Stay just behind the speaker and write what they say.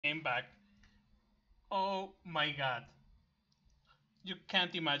came back. Oh my god. You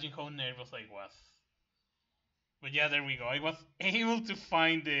can't imagine how nervous I was. But yeah, there we go. I was able to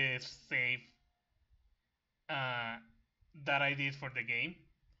find the save uh, that I did for the game.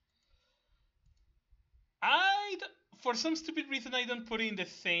 For some stupid reason, I don't put it in the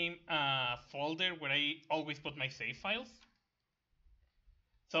same folder where I always put my save files.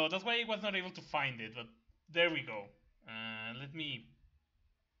 So that's why I was not able to find it, but there we go. Let me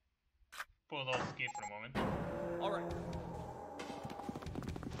put off skip for a moment. Alright.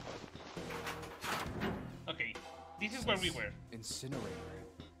 Okay, this is where we were. Incinerator.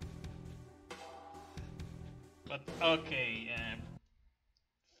 But okay,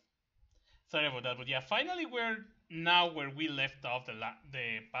 sorry about that, but yeah, finally we're now where we left off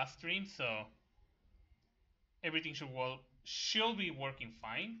the past stream, so everything should be working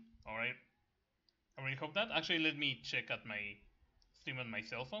fine. All right, I really hope that. Actually, let me check at my stream on my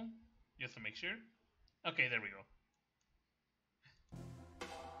cell phone just to make sure. Okay, there we go.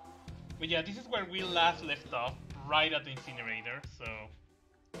 But yeah, this is where we last left off, right at the incinerator. So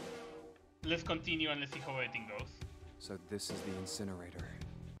let's continue and let's see how everything goes. So this is the incinerator.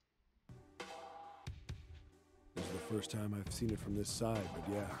 This is the first time I've seen it from this side, but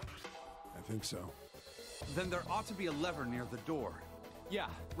yeah, I think so. Then there ought to be a lever near the door. Yeah,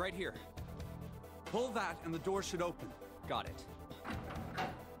 right here. Pull that and the door should open. Got it.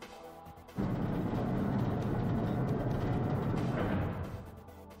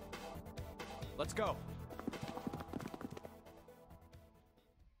 Let's go.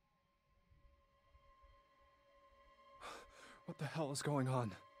 What the hell is going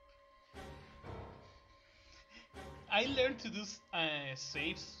on? I learned to do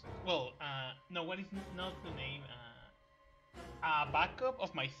saves. Well, no, what is not the name? Backup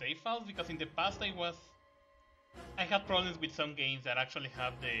of my save files, because in the past I had problems with some games that actually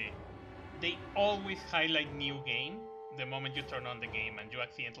have they always highlight new game the moment you turn on the game, and you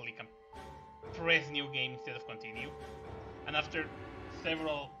accidentally can press new game instead of continue. And after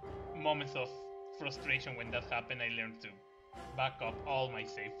several moments of frustration when that happened, I learned to back up all my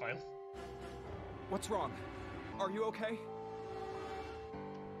save files. What's wrong? Are you okay?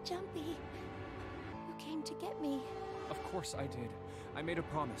 Jumpy, you came to get me. Of course I did. I made a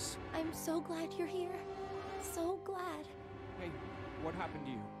promise. I'm so glad you're here. So glad. Hey, what happened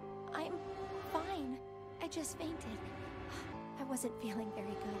to you? I'm fine. I just fainted. I wasn't feeling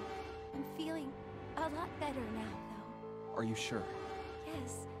very good. I'm feeling a lot better now, though. Are you sure?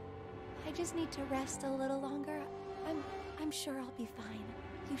 Yes. I just need to rest a little longer. I'm sure I'll be fine.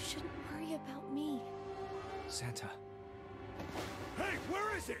 You shouldn't worry about me. Santa. Hey,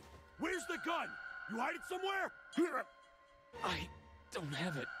 where is it? Where's the gun? You hide it somewhere? I don't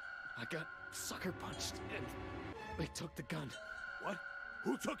have it. I got sucker punched and they took the gun. What?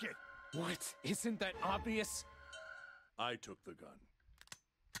 Who took it? What? Isn't that obvious? I took the gun.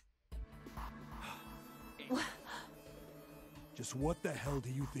 Just what the hell do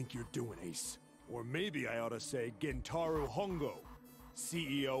you think you're doing, Ace? Or maybe I ought to say Gentaro Hongo,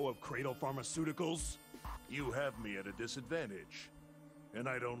 CEO of Cradle Pharmaceuticals? You have me at a disadvantage, and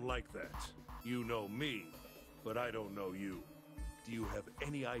I don't like that. You know me, but I don't know you. Do you have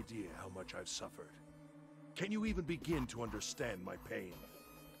any idea how much I've suffered? Can you even begin to understand my pain?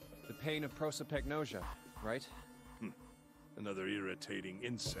 The pain of prosopagnosia, right? Another irritating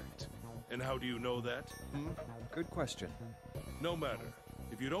insect. And how do you know that? Good question. No matter.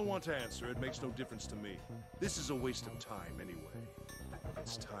 If you don't want to answer, it makes no difference to me. This is a waste of time anyway.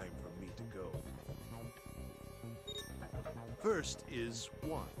 It's time for me to go. First is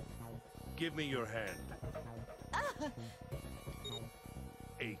 1. Give me your hand.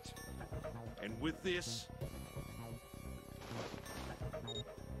 8. And with this...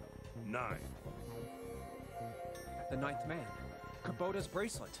 9. The ninth man. Kubota's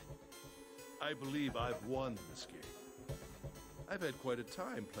bracelet. I believe I've won this game. I've had quite a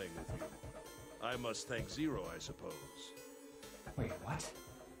time playing with you. I must thank Zero, I suppose. Wait, what?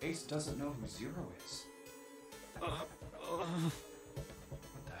 Ace doesn't know who Zero is. What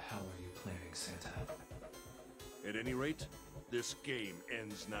the hell are you planning, Santa? At any rate, this game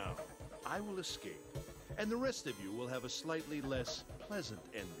ends now. I will escape, and the rest of you will have a slightly less pleasant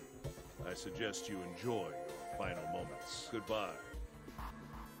ending. I suggest you enjoy your final moments. Goodbye.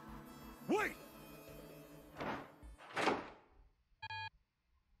 Wait!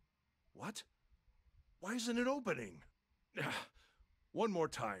 What? Why isn't it opening? One more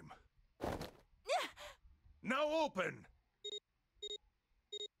time. Now open!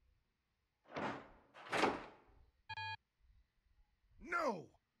 No!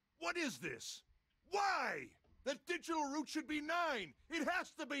 What is this? Why? That digital route should be 9! It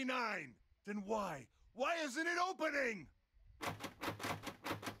has to be 9! Then why? Why isn't it opening?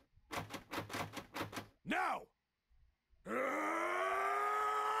 Now!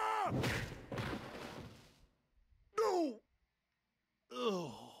 No!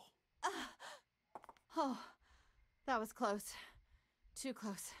 Ugh. Oh, that was close. Too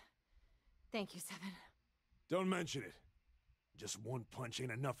close. Thank you, Seven. Don't mention it. Just one punch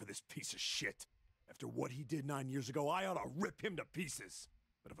ain't enough for this piece of shit. After what he did 9 years ago, I ought to rip him to pieces.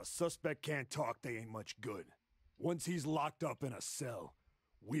 But if a suspect can't talk, they ain't much good. Once he's locked up in a cell,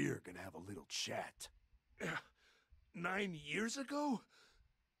 we're gonna have a little chat. 9 years ago?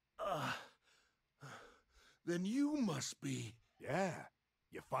 Then you must be... Yeah,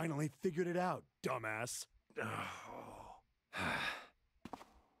 you finally figured it out, dumbass.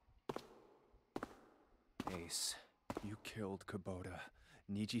 Ace, you killed Kubota,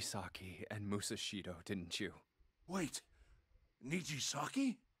 Nijisaki, and Musashido, didn't you? Wait,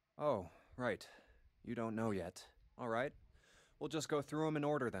 Nijisaki? Oh, right. You don't know yet. All right. We'll just go through them in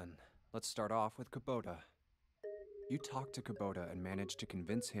order then. Let's start off with Kubota. You talked to Kubota and managed to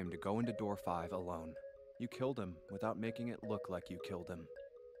convince him to go into door 5 alone. You killed him without making it look like you killed him.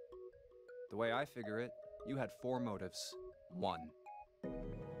 The way I figure it, you had 4 motives. 1.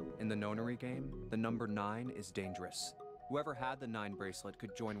 In the nonary game, the number 9 is dangerous. Whoever had the 9 bracelet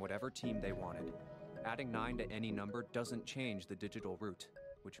could join whatever team they wanted. Adding 9 to any number doesn't change the digital route,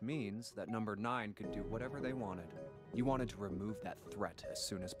 which means that number 9 could do whatever they wanted. You wanted to remove that threat as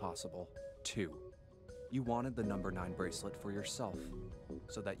soon as possible. 2. You wanted the number 9 bracelet for yourself,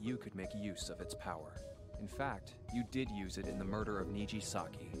 so that you could make use of its power. In fact, you did use it in the murder of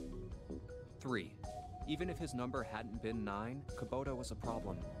Nijisaki. 3. Even if his number hadn't been 9, Kubota was a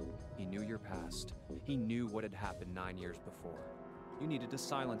problem. He knew your past. He knew what had happened 9 years before. You needed to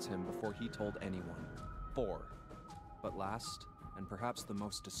silence him before he told anyone. 4. But last, and perhaps the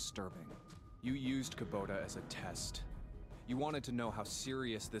most disturbing, you used Kubota as a test. You wanted to know how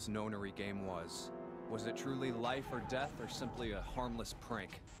serious this nonary game was. Was it truly life or death, or simply a harmless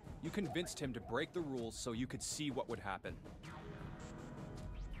prank? You convinced him to break the rules so you could see what would happen.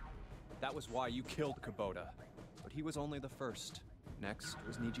 That was why you killed Kubota. But he was only the first. Next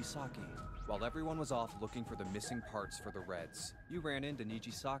was Nijisaki. While everyone was off looking for the missing parts for the Reds, you ran into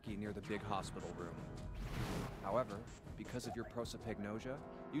Nijisaki near the big hospital room. However, because of your prosopagnosia,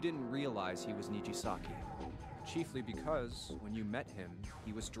 you didn't realize he was Nijisaki. Chiefly because, when you met him,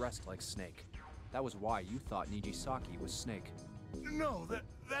 he was dressed like Snake. That was why you thought Nijisaki was Snake. No,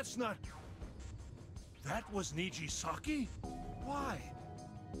 that's not... That was Nijisaki? Why?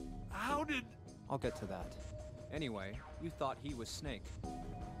 How did... I'll get to that. Anyway, you thought he was Snake.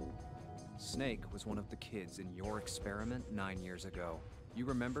 Snake was one of the kids in your experiment 9 years ago. You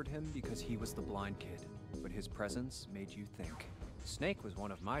remembered him because he was the blind kid, but his presence made you think. Snake was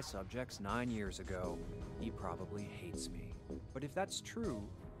one of my subjects 9 years ago. He probably hates me. But if that's true,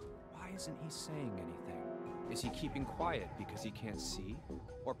 why isn't he saying anything? Is he keeping quiet because he can't see?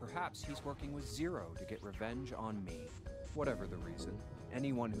 Or perhaps he's working with Zero to get revenge on me. Whatever the reason,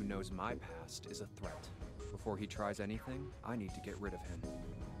 anyone who knows my past is a threat. Before he tries anything, I need to get rid of him.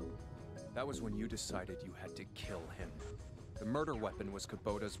 That was when you decided you had to kill him. The murder weapon was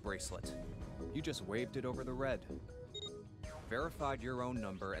Kubota's bracelet. You just waved it over the Red. Verified your own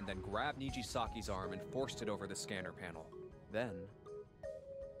number and then grabbed Nijisaki's arm and forced it over the scanner panel. Then,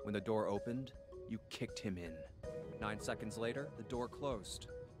 when the door opened, you kicked him in. 9 seconds later, the door closed.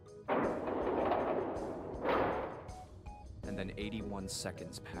 And then 81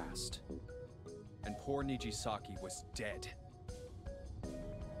 seconds passed. And poor Nijisaki was dead.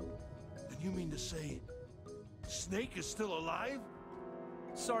 Then you mean to say... Snake is still alive?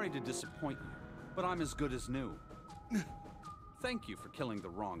 Sorry to disappoint you, but I'm as good as new. Thank you for killing the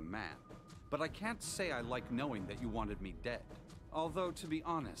wrong man, but I can't say I like knowing that you wanted me dead. Although, to be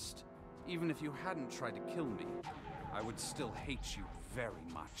honest, even if you hadn't tried to kill me, I would still hate you very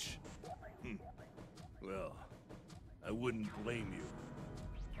much. Well, I wouldn't blame you.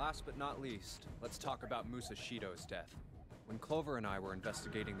 Last but not least, let's talk about Musashido's death. When Clover and I were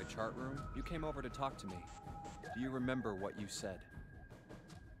investigating the chart room, you came over to talk to me. Do you remember what you said?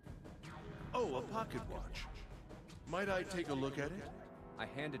 Oh, a pocket watch. Might I take a look at it? I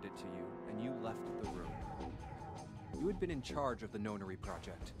handed it to you, and you left the room. You had been in charge of the nonary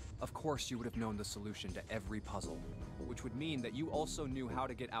project. Of course you would have known the solution to every puzzle, which would mean that you also knew how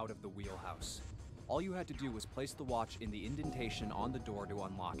to get out of the wheelhouse. All you had to do was place the watch in the indentation on the door to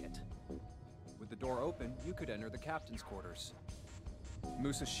unlock it. With the door open, you could enter the captain's quarters.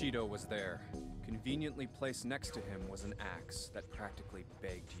 Musashido was there. Conveniently placed next to him was an axe that practically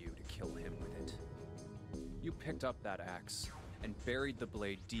begged you to kill him with it. You picked up that axe and buried the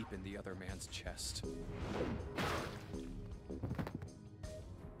blade deep in the other man's chest.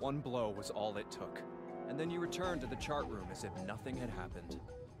 One blow was all it took, and then you returned to the chart room as if nothing had happened.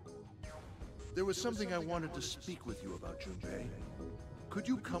 There was something I wanted to speak with you about, Junpei. Could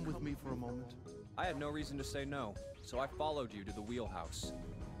you come with me for a moment? I had no reason to say no, so I followed you to the wheelhouse.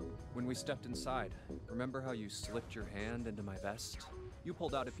 When we stepped inside, remember how you slipped your hand into my vest? You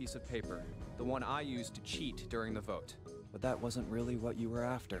pulled out a piece of paper, the one I used to cheat during the vote. But that wasn't really what you were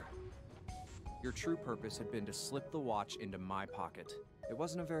after. Your true purpose had been to slip the watch into my pocket. It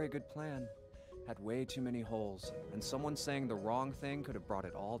wasn't a very good plan. Had way too many holes, and someone saying the wrong thing could have brought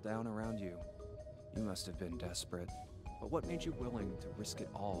it all down around you. You must have been desperate. But what made you willing to risk it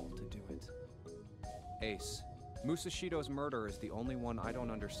all to do it? Ace, Musashido's murder is the only one I don't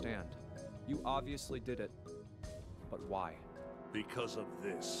understand. You obviously did it. But why? Because of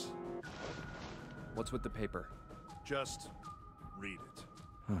this. What's with the paper? Just read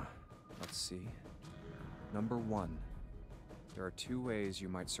it. Let's see. Number 1. There are 2 ways you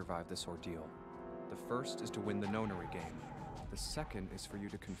might survive this ordeal. The first is to win the nonary game. The second is for you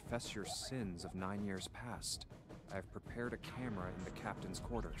to confess your sins of 9 years past. I have prepared a camera in the captain's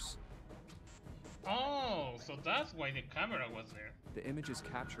quarters. Oh, so that's why the camera was there. The images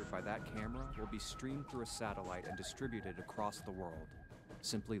captured by that camera will be streamed through a satellite and distributed across the world.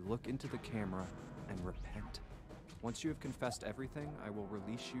 Simply look into the camera and repent. Once you have confessed everything, I will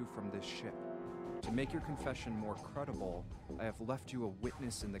release you from this ship. To make your confession more credible, I have left you a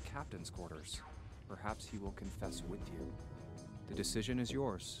witness in the captain's quarters. Perhaps he will confess with you. The decision is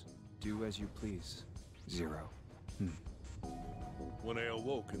yours. Do as you please. 0. When I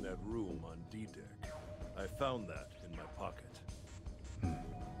awoke in that room on D-Deck, I found that in my pocket.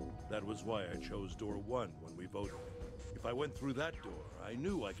 That was why I chose door 1 when we voted. If I went through that door, I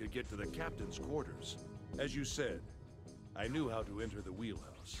knew I could get to the captain's quarters. As you said, I knew how to enter the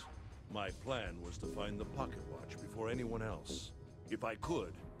wheelhouse. My plan was to find the pocket watch before anyone else. If I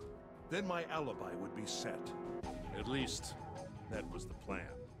could, then my alibi would be set. At least, that was the plan.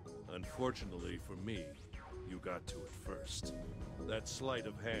 Unfortunately for me, you got to it first. That sleight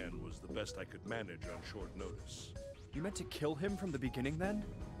of hand was the best I could manage on short notice. You meant to kill him from the beginning then?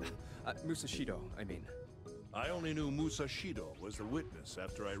 Musashido, I mean. I only knew Musashido was the witness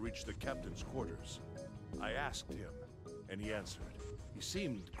after I reached the captain's quarters. I asked him, and he answered. He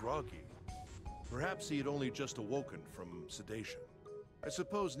seemed groggy. Perhaps he had only just awoken from sedation. I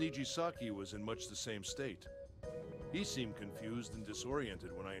suppose Nijisaki was in much the same state. He seemed confused and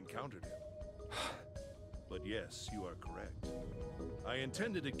disoriented when I encountered him. But yes, you are correct. I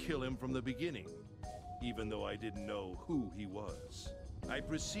intended to kill him from the beginning, even though I didn't know who he was. I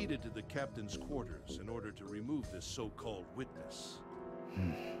proceeded to the captain's quarters in order to remove this so-called witness.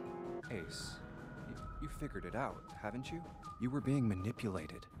 Ace, you figured it out, haven't you? You were being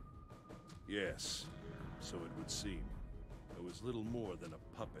manipulated. Yes, so it would seem. I was little more than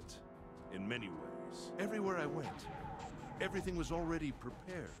a puppet, in many ways. Everywhere I went, everything was already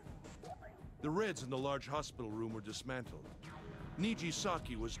prepared. The Reds in the large hospital room were dismantled.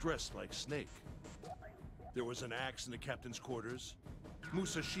 Nijisaki was dressed like Snake. There was an axe in the captain's quarters.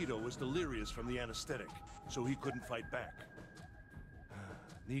 Musashido was delirious from the anesthetic, so he couldn't fight back.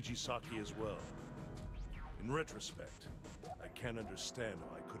 Nijisaki as well. In retrospect, I can't understand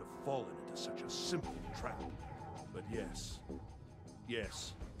how I could have fallen into such a simple trap. But yes,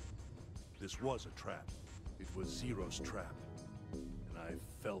 this was a trap. It was Zero's trap. And I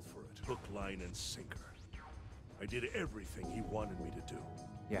fell for it, hook, line, and sinker. I did everything he wanted me to do.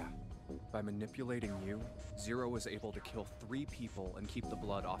 Yeah. By manipulating you, Zero was able to kill 3 people and keep the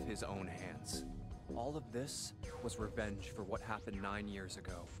blood off his own hands. All of this was revenge for what happened 9 years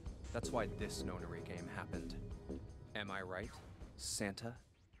ago. That's why this nonary game happened. Am I right, Santa?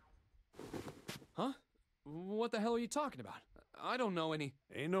 Huh? What the hell are you talking about? I don't know any...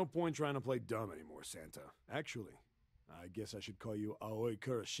 Ain't no point trying to play dumb anymore, Santa. Actually, I guess I should call you Aoi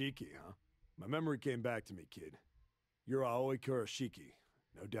Kurashiki, huh? My memory came back to me, kid. You're Aoi Kurashiki.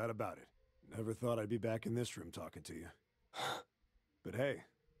 No doubt about it. Never thought I'd be back in this room talking to you. But hey,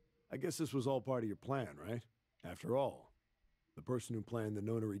 I guess this was all part of your plan, right? After all, the person who planned the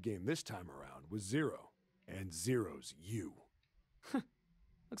nonary game this time around was Zero. And Zero's you.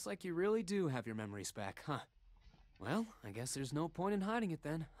 Looks like you really do have your memories back, huh? Well, I guess there's no point in hiding it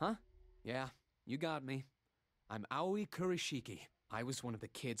then, huh? Yeah, you got me. I'm Aoi Kurashiki. I was one of the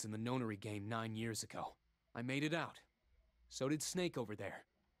kids in the nonary game 9 years ago. I made it out. So did Snake over there.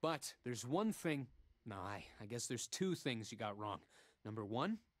 But there's one thing... No, I guess there's 2 things you got wrong. Number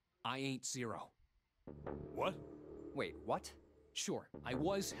 1, I ain't Zero. What? Wait, what? Sure, I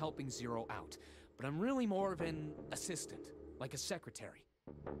was helping Zero out, but I'm really more of an assistant, like a secretary.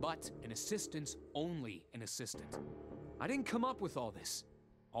 But an assistant's only an assistant. I didn't come up with all this.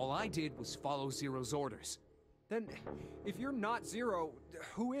 All I did was follow Zero's orders. Then, if you're not Zero,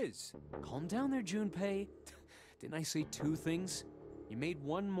 who is? Calm down there, Junpei. Didn't I say 2 things? You made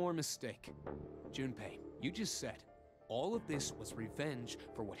one more mistake. Junpei, you just said all of this was revenge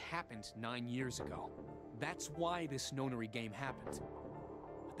for what happened 9 years ago. That's why this nonary game happened.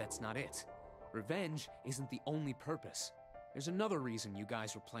 But that's not it. Revenge isn't the only purpose. There's another reason you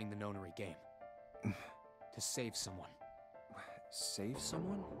guys were playing the nonary game. To save someone. Save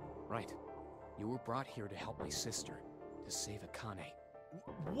someone? Right. You were brought here to help my sister, to save Akane.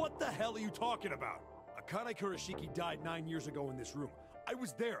 What the hell are you talking about? Akane Kurashiki died 9 years ago in this room. I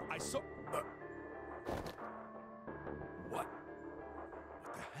was there. I saw... What? What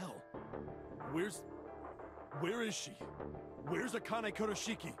the hell? Where is she? Where's Akane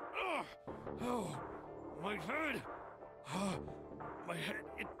Kurashiki? Ugh! Oh, my head! My head,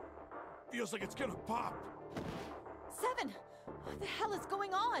 it feels like it's gonna pop. 7! What the hell is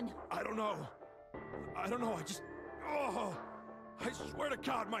going on? I don't know. I just... Oh! I swear to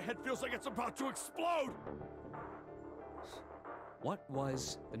God, my head feels like it's about to explode! What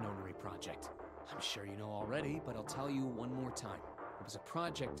was the Nonary Project? I'm sure you know already, but I'll tell you one more time. It was a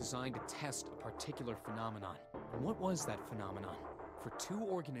project designed to test a particular phenomenon. And what was that phenomenon? For 2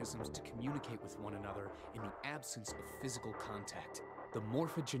 organisms to communicate with one another in the absence of physical contact. The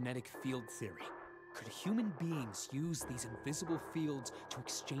morphogenetic field theory. Could human beings use these invisible fields to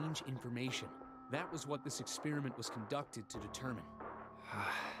exchange information? That was what this experiment was conducted to determine.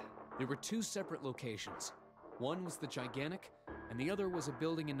 There were 2 separate locations. One was the Gigantic, and the other was a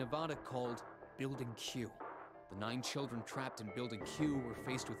building in Nevada called Building Q. The 9 children trapped in Building Q were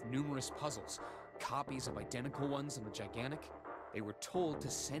faced with numerous puzzles, copies of identical ones in the Gigantic. They were told to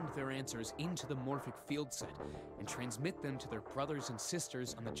send their answers into the morphic field set and transmit them to their brothers and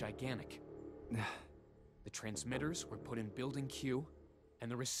sisters on the Gigantic. The transmitters were put in Building Q,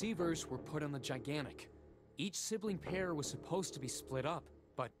 and the receivers were put on the Gigantic. Each sibling pair was supposed to be split up,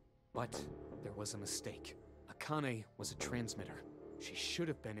 but there was a mistake. Akane was a transmitter. She should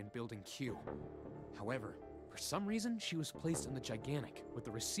have been in Building Q. However, for some reason, she was placed on the Gigantic with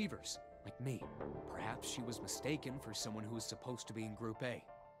the receivers, like me. Perhaps she was mistaken for someone who was supposed to be in Group A.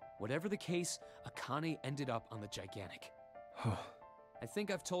 Whatever the case, Akane ended up on the Gigantic. I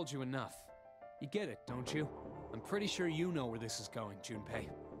think I've told you enough. You get it, don't you? I'm pretty sure you know where this is going, Junpei.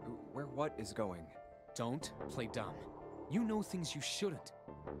 Where what is going? Don't play dumb. You know things you shouldn't.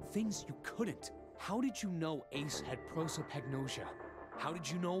 Things you couldn't. How did you know Ace had prosopagnosia? How did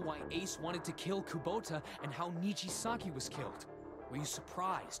you know why Ace wanted to kill Kubota and how Nijisaki was killed? Were you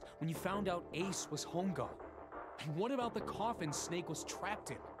surprised when you found out Ace was Hongo? And what about the coffin Snake was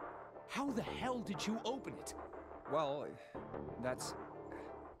trapped in? How the hell did you open it? Well, that's...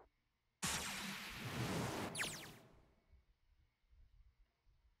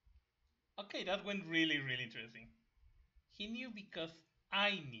 Okay, that went really, really interesting. He knew because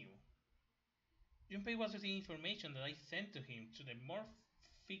I knew. Junpei was receiving information that I sent to him to the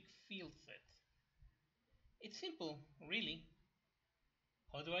morphic field set. It's simple, really.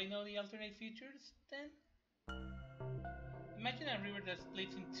 How do I know the alternate futures, then? Imagine a river that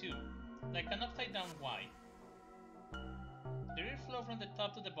splits in 2, like an upside-down Y. The river flows from the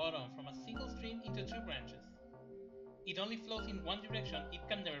top to the bottom from a single stream into 2 branches. It only flows in one direction, it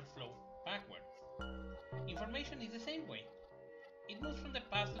can never flow backwards. Information is the same way. It moves from the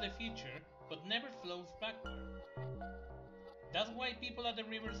past to the future, but never flows backward. That's why people at the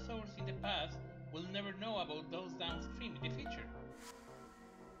river source in the past will never know about those downstream in the future.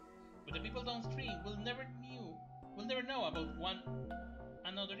 But the people downstream will never know about one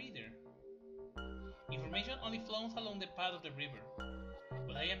another either. Information only flows along the path of the river.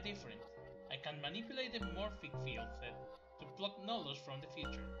 But I am different. I can manipulate the morphic field set to pluck knowledge from the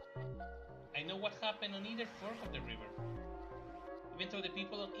future. I know what happened on either fork of the river, even though the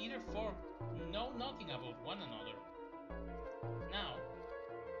people on either fork know nothing about one another. Now,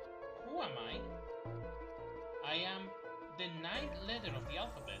 who am I? I am the 9th letter of the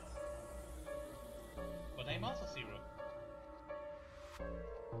alphabet. But I'm also 0.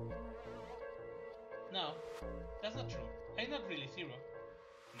 No, that's not true. I'm not really 0.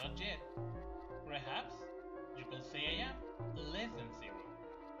 Not yet. Perhaps you could say I am less than 0.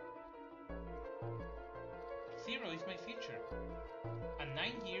 0 is my future. And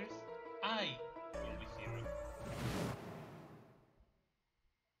 9 years, I will be 0.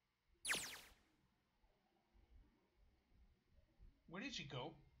 Where did she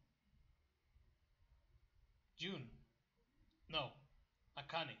go? June. No,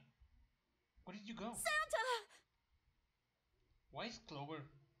 Akane. Where did you go? Santa! Why is Clover?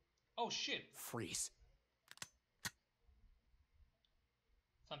 Oh shit! Freeze.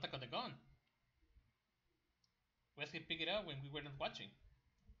 Santa got a gun. Wesley picked it up when we weren't watching.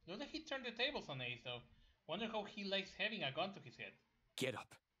 Looks like he turned the tables on Ace though. Wonder how he likes having a gun to his head. Get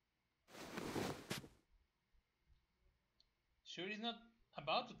up. Sure, he's not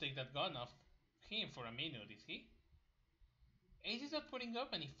about to take that gun off him for a minute, is he? Ace is not putting up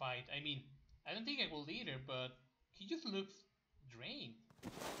any fight. I mean, I don't think I will either, but he just looks drained.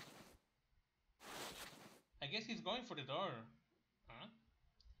 I guess he's going for the door. Huh?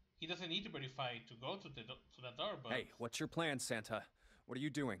 He doesn't need to verify to go to the door, but Hey, what's your plan, Santa? What are you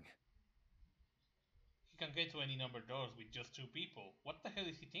doing? he can get to any number of doors with just 2 people. What the hell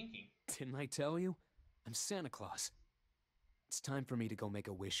is he thinking? Didn't I tell you? I'm Santa Claus. It's time for me to go make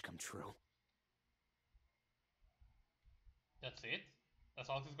a wish come true. That's it? That's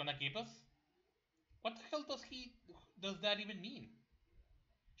all he's gonna give us? What the hell does that even mean?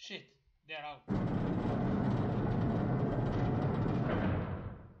 Shit, they're out.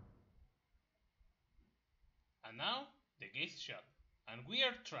 And now, the gate's shut, and we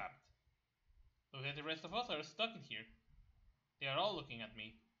are trapped. Look at the rest of us are stuck in here. They are all looking at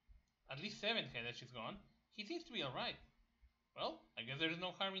me. At least Seven-Headed is gone. He seems to be alright. Well, I guess there is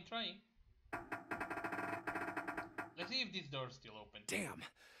no harm in trying. Let's see if this door's still open. Damn.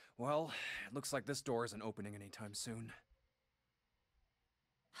 Well, it looks like this door isn't opening anytime soon.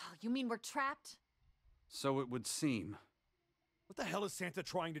 Oh, you mean we're trapped? So it would seem. What the hell is Santa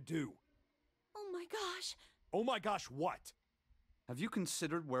trying to do? Oh my gosh. Oh my gosh, what? Have you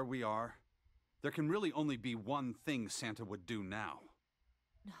considered where we are? There can really only be one thing Santa would do now.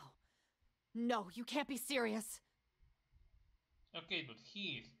 No. No, you can't be serious. Okay, but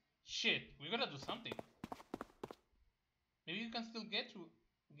he is. Shit, we gotta do something. Maybe you can still get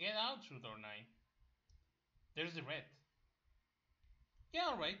out through door 9. There's the red. Yeah,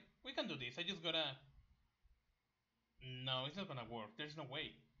 alright, we can do this. I just gotta... No, it's not gonna work. There's no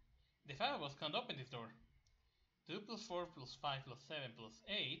way. The 5 of us can't open this door. 2 plus 4 plus 5 plus 7 plus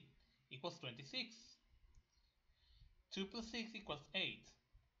 8 equals 26. 2 plus 6 equals 8.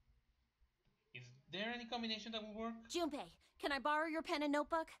 Is there any combination that will work? Junpei, can I borrow your pen and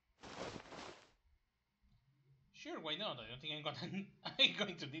notebook? Sure, why not? I don't think I'm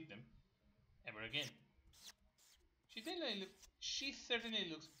going to need them ever again. She certainly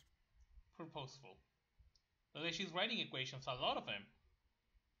looks purposeful. Looks like she's writing equations, a lot of them.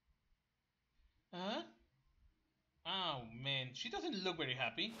 Huh? Oh man, she doesn't look very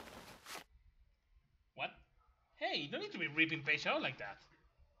happy. What? Hey, you don't need to be ripping page out like that.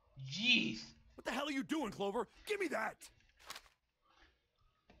 Jeez. What the hell are you doing, Clover? Give me that!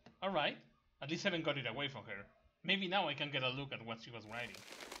 Alright, at least I haven't got it away from her. Maybe now I can get a look at what she was writing.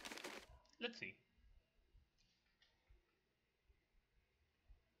 Let's see.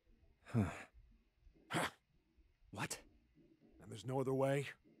 What? And there's no other way?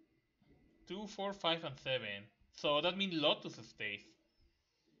 2, 4, 5, and 7. So that means Lotus stays.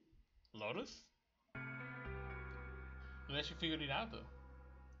 Lotus? Unless she figured it out though.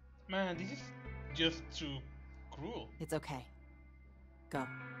 Man, this is just too cruel. It's okay. Go.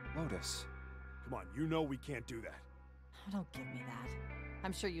 Lotus. Come on, you know we can't do that. Oh, don't give me that.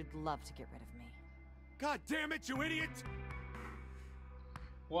 I'm sure you'd love to get rid of me. God damn it, you idiot!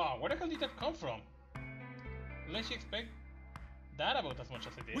 Wow, where the hell did that come from? Unless she expect that about as much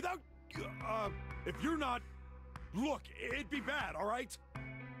as I did. Without... if you're not... Look, it'd be bad, alright?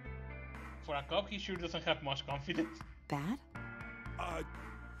 For a cop, he sure doesn't have much confidence. Bad?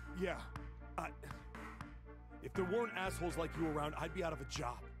 Yeah. If there weren't assholes like you around, I'd be out of a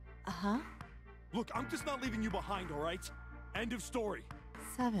job. Uh-huh. Look, I'm just not leaving you behind, alright? End of story.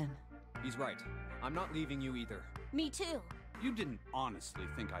 7. He's right. I'm not leaving you either. Me too. You didn't honestly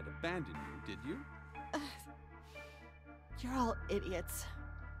think I'd abandon you, did you? You're all idiots.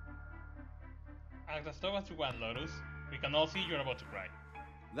 Act as though as you want, Lotus. We can all see you're about to cry.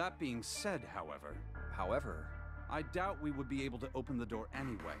 That being said, however, However, I doubt we would be able to open the door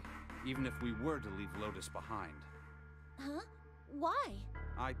anyway, even if we were to leave Lotus behind. Huh? Why?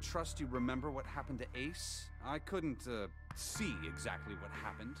 I trust you remember what happened to Ace? I couldn't, see exactly what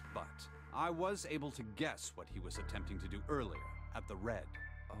happened, but I was able to guess what he was attempting to do earlier at the Red.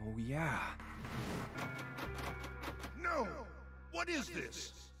 oh yeah. No! What is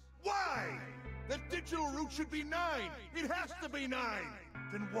this? Why? That digital route should be 9! It has to be 9!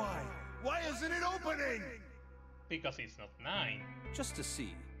 Then why? Why isn't it opening? Because it's not 9. Just to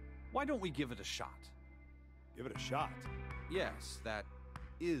see, why don't we give it a shot? Give it a shot. Yes, that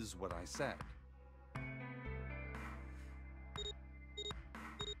is what I said.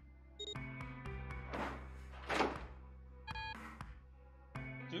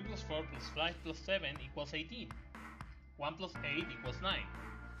 2 plus 4 plus 5 plus 7 equals 18. 1 plus 8 equals 9.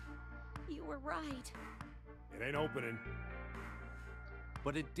 You were right. It ain't opening.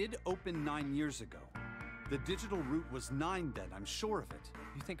 But it did open 9 years ago. The digital route was 9 then, I'm sure of it.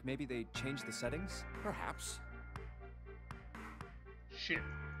 You think maybe they changed the settings? Perhaps. Shit.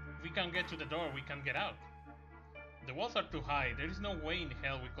 If we can't get to the door, we can't get out. The walls are too high. There is no way in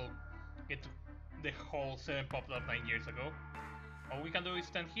hell we could get to the hole 7 popped up 9 years ago. All we can do is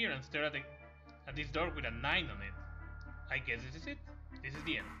stand here and stare at this door with a 9 on it. I guess this is it. This is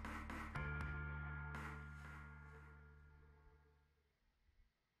the end.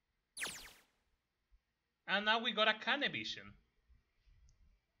 And now we got a Canevision.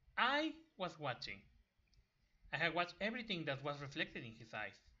 I was watching. I had watched everything that was reflected in his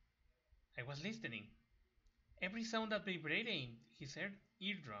eyes. I was listening. Every sound that vibrated in his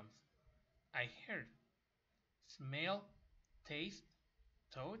eardrums, I heard. Smell, taste,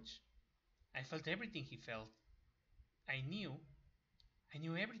 touch. I felt everything he felt. I knew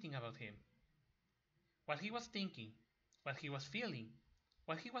everything about him. What he was thinking, what he was feeling,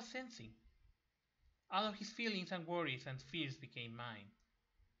 what he was sensing. All of his feelings and worries and fears became mine.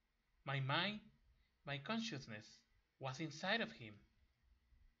 My mind, my consciousness, was inside of him.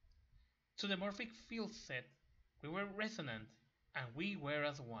 To the morphic field said, we were resonant, and we were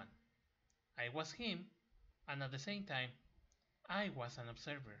as one. I was him, and at the same time, I was an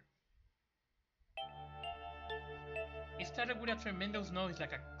observer. It started with a tremendous noise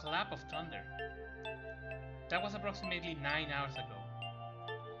like a clap of thunder. That was approximately 9 hours ago.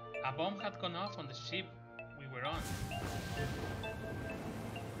 A bomb had gone off on the ship we were on.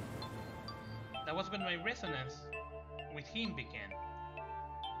 That was when my resonance with him began.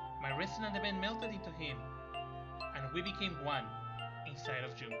 My resonant event melted into him, and we became one inside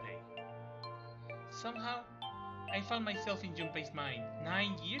of Junpei. Somehow, I found myself in Junpei's mind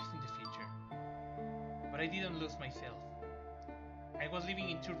 9 years in the future. But I didn't lose myself. I was living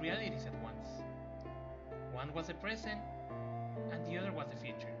in 2 realities at once. One was the present, and the other was the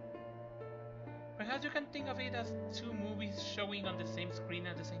future. Perhaps you can think of it as 2 movies showing on the same screen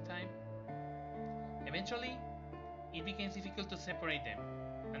at the same time. Eventually, it became difficult to separate them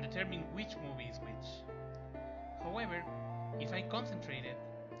and determine which movie is which. However, if I concentrated,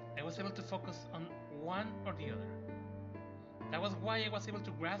 I was able to focus on one or the other. That was why I was able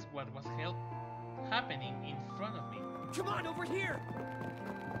to grasp what was happening in front of me. Come on, over here!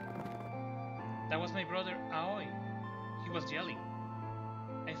 That was my brother Aoi. He was yelling.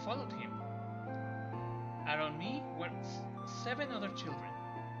 I followed him. Around me were 7 other children.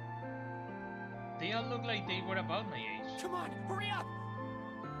 They all looked like they were about my age. Come on, hurry up!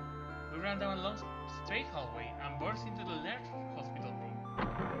 We ran down a long straight hallway and burst into the large hospital room.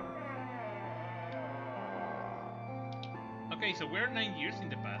 Okay, so we're 9 years in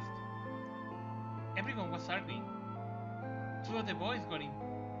the past. Everyone was arguing. 2 of the boys got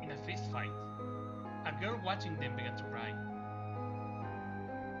in a fist fight. A girl watching them began to cry.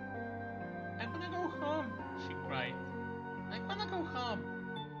 I wanna go home, she cried. I wanna go home.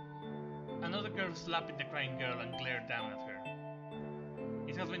 Another girl slapped the crying girl and glared down at her.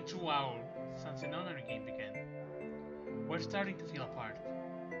 It has been 2 hours since another game began. We're starting to feel apart.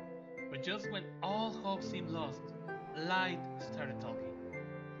 But just when all hope seemed lost, Light started talking.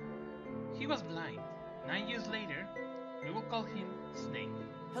 He was blind. 9 years later, we will call him Snake.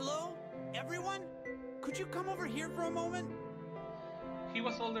 Hello? Everyone? Could you come over here for a moment? He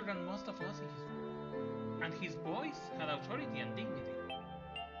was older than most of us in his group, and his voice had authority and dignity.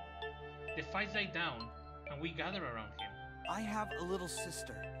 The fight died down, and we gathered around him. I have a little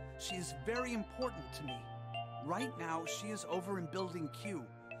sister. She is very important to me. Right now, she is over in Building Q,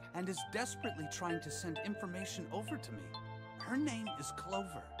 and is desperately trying to send information over to me. Her name is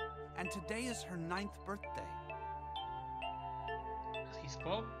Clover, and today is her 9th birthday. As he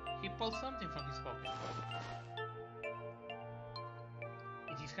spoke, he pulled something from his pocket.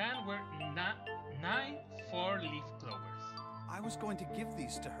 In his hand were 9 4-leaf clovers. I was going to give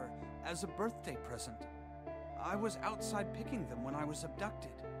these to her as a birthday present. I was outside picking them when I was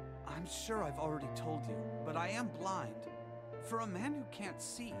abducted. I'm sure I've already told you, but I am blind. For a man who can't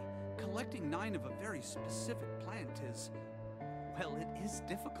see, collecting 9 of a very specific plant is... well, it is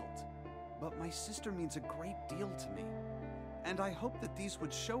difficult. But my sister means a great deal to me. And I hope that these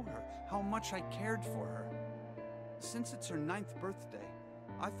would show her how much I cared for her. Since it's her 9th birthday,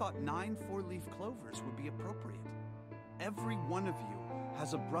 I thought 9 4-leaf clovers would be appropriate. Every one of you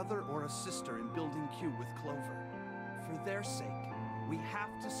has a brother or a sister in Building Q with Clover. For their sake, we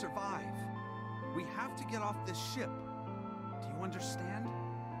have to survive. We have to get off this ship. Do you understand?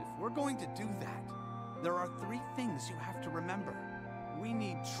 If we're going to do that, there are 3 things you have to remember. We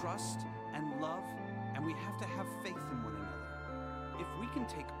need trust and love, and we have to have faith in one another. If we can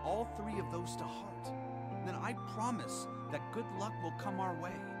take all three of those to heart, then I promise that good luck will come our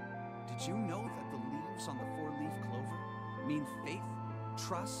way. Did you know that the leaves on the four-leaf clover mean faith,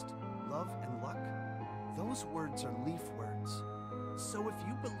 trust, love, and luck? Those words are leaf words. So if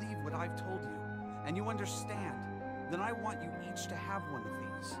you believe what I've told you, and you understand, then I want you each to have one of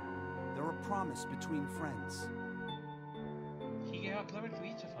these. They're a promise between friends. He gave a clover to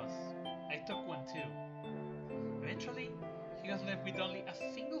each of us. I took one too. Eventually, he was left with only a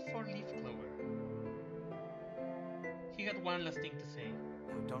single four-leaf clover. He had one last thing to say.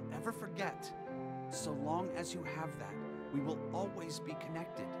 Now don't ever forget, so long as you have that, we will always be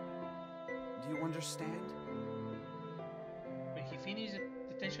connected. Do you understand? When he finished,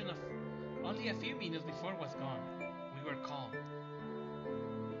 the tension of only a few minutes before was gone. We were calm.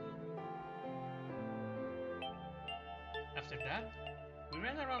 After that, we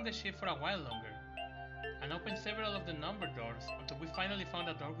ran around the ship for a while longer, and opened several of the number doors until we finally found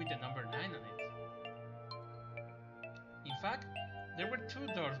a door with the number 9 on it. In fact, there were 2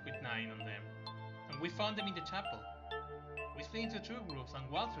 doors with 9 on them, and we found them in the chapel. We split into 2 groups and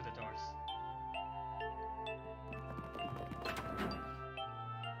walked through the doors.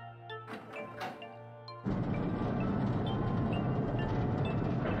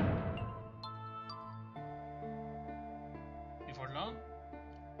 Before long,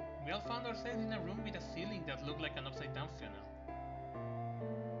 we all found ourselves in a room with a ceiling that looked like an upside-down funnel.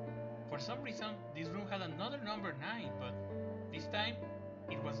 For some reason, this room had another number 9, but this time,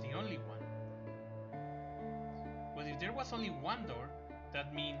 it was the only one. But if there was only one door,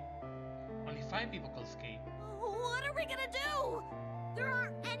 that means only 5 people could escape. What are we gonna do? There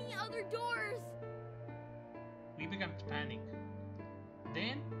aren't any other doors! We began to panic.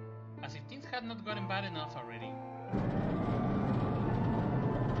 Then, as if things had not gotten bad enough already,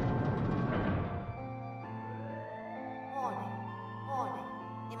 Warning. Warning.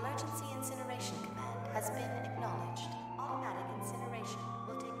 Emergency incineration command has been acknowledged. Automatic incineration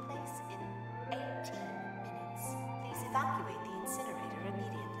will take place in 18 minutes. Please evacuate the incinerator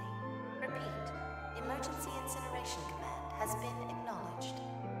immediately. Repeat. Emergency incineration command has been acknowledged.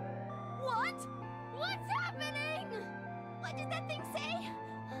 What? What's happening? What did that thing say?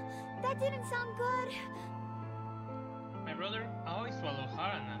 That didn't sound good. my brother always swallowed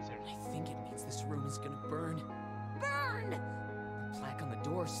hard and answered. I think it means this room is gonna burn. Burn! The plaque on the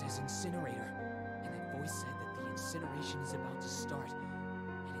door says incinerator, and that voice said that the incineration is about to start.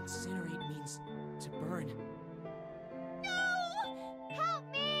 And incinerate means to burn. No!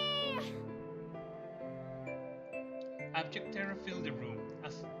 Help me! Abject terror filled the room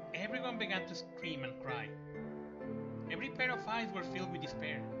as everyone began to scream and cry. Every pair of eyes were filled with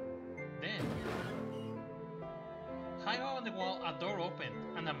despair. Then, high up on the wall, a door opened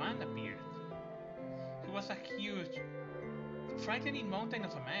and a man appeared. He was a huge, frightening mountain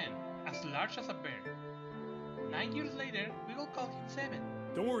of a man, as large as a bear. 9 years later, we will call him 7.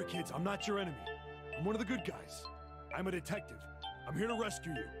 Don't worry, kids. I'm not your enemy. I'm one of the good guys. I'm a detective. I'm here to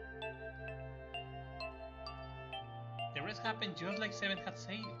rescue you. The rest happened just like 7 had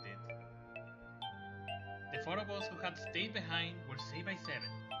said it did. The 4 of us who had stayed behind were saved by 7.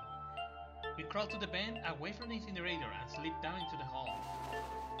 We crawled to the bend away from the incinerator and slipped down into the hall.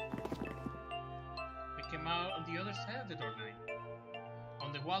 We came out on the other side of the door 9.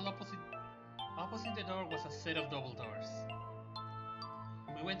 On the wall opposite the door was a set of double doors.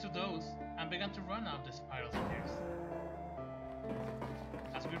 We went to those and began to run up the spiral stairs.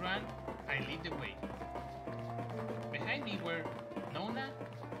 As we ran, I led the way. Behind me were Nona,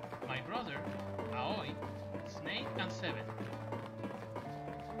 my brother, Aoi, Snake, and 7.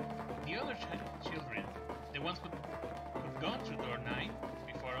 The other children, the ones who'd gone through door 9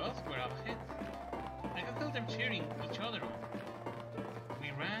 before us, were up ahead. I could hear them cheering each other on.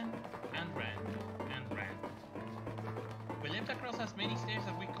 We ran and ran and ran. We leapt across as many stairs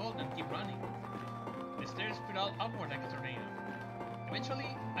as we could and kept running. The stairs spiraled upward like a tornado.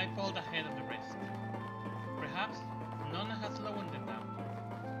 Eventually, I pulled ahead of the rest. Perhaps Nona had slowed them down.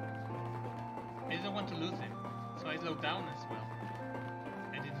 I didn't want to lose them, so I slowed down as well.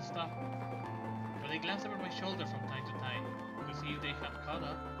 I didn't stop, but I glanced over my shoulder from time to time to see if they had caught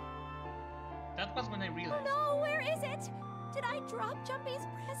up. That was when I realized. Oh no, where is it? Did I drop Jumpy's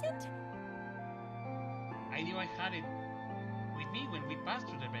present? I knew I had it with me when we passed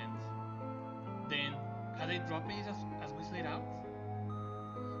through the bends. Then, had I dropped it as we slid out?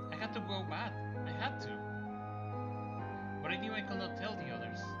 I had to go back. I had to. But I knew I could not tell the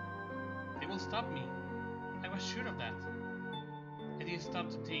others. They will stop me. I was sure of that. I didn't stop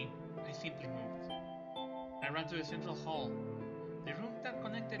to think. I simply moved. I ran to the central hall. The room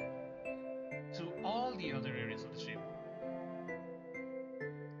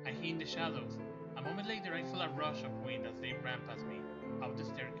the shadows. A moment later, I felt a rush of wind as they ran past me, up the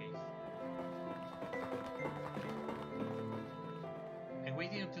staircase. I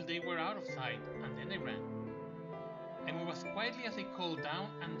waited until they were out of sight, and then I ran. I moved as quietly as I could down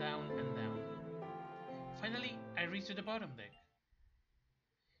and down and down. Finally, I reached to the bottom deck.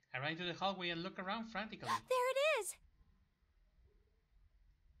 I ran to the hallway and looked around frantically. There it is!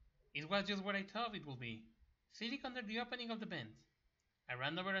 It was just where I thought it would be, sitting under the opening of the vent. I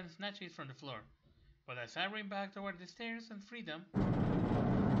ran over and snatched it from the floor, but as I ran back toward the stairs and freedom,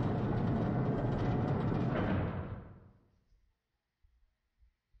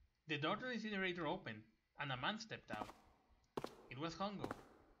 the door to the incinerator opened, and a man stepped out. It was Hongo.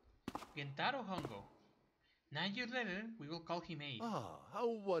 Gentaro Hongo. 9 years later, we will call him Ace. Ah, how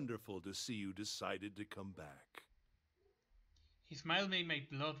wonderful to see you decided to come back. His smile made my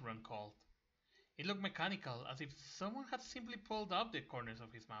blood run cold. It looked mechanical, as if someone had simply pulled up the corners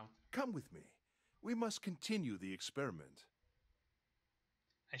of his mouth. Come with me. We must continue the experiment.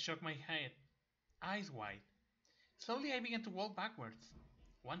 I shook my head, eyes wide. Slowly I began to walk backwards.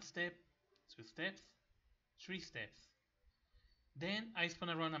 1 step, 2 steps, 3 steps. Then I spun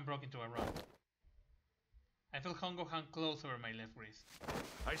around and broke into a run. I felt Hongo hang close over my left wrist.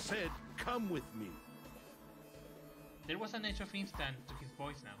 I said, come with me. There was an edge of instant to his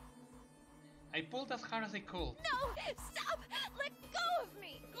voice now. I pulled as hard as I could. No! Stop! Let go of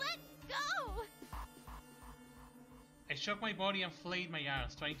me! Let go! I shook my body and flayed my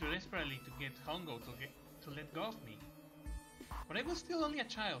arms, trying to desperately to get Hongo to let go of me. But I was still only a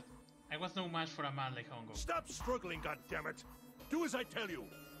child. I was no match for a man like Hongo. Stop struggling, goddammit! Do as I tell you!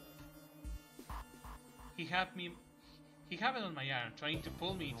 He had it on my arm, trying to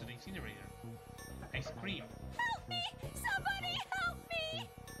pull me into the incinerator. I screamed. Help me! Somebody help me!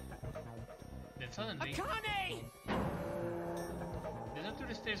 Then suddenly, Akane! the door to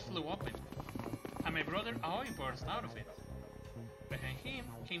the stairs flew open, and my brother Aoi burst out of it. Behind him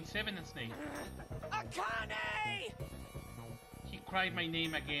came Seven and Snake. Akane! He cried my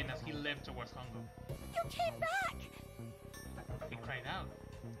name again as he leapt towards Hongo. You came back! He cried out.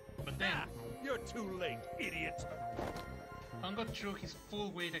 But then, You're too late, idiot! Hongo threw his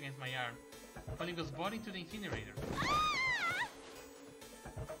full weight against my arm, pulling us both into the incinerator. Ah!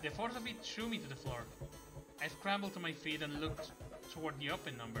 The force of it threw me to the floor. I scrambled to my feet and looked toward the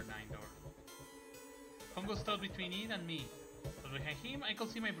open number 9 door. Hongo stood between it and me, but behind him I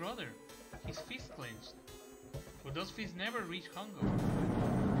could see my brother, his fists clenched. But those fists never reached Hongo.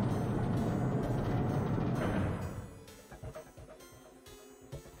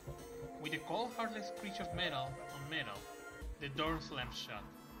 With a cold, heartless screech of metal on metal, the door slammed shut.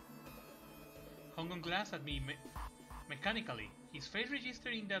 Hongo glanced at me mechanically, his face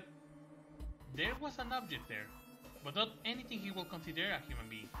registering that there was an object there, but not anything he would consider a human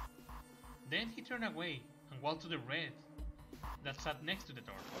being. Then he turned away and walked to the red that sat next to the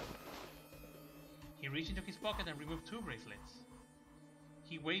door. He reached into his pocket and removed 2 bracelets.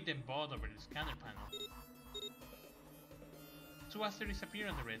 He waved them both over the scanner panel. 2 asterisks appeared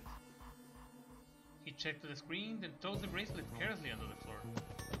on the red. He checked to the screen, then tossed the bracelet carelessly onto the floor.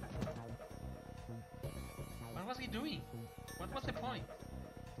 What was he doing? What was the point?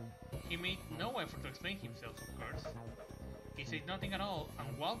 He made no effort to explain himself, of course. He said nothing at all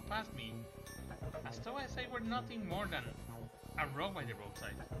and walked past me, as though as I were nothing more than a rock by the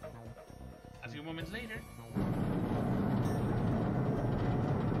roadside. A few moments later,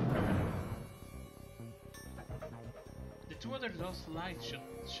 the 2 other doors' lights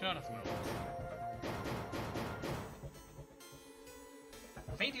shut as well.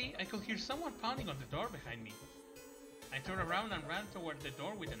 Faintly, I could hear someone pounding on the door behind me. I turned around and ran toward the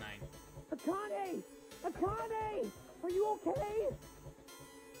door with a knife. Akane! Akane! Are you okay?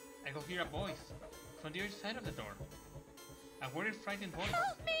 I could hear a voice from the other side of the door. A worried, frightened voice.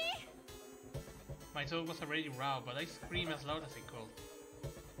 Help me! My throat was already raw, but I screamed as loud as I could.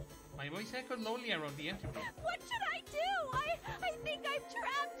 My voice echoed loudly around the empty room. What should I do? I think I'm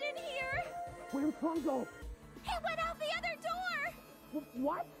trapped in here! Where's Hongo? He went out the other door!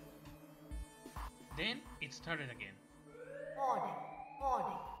 What? Then it started again. Warning,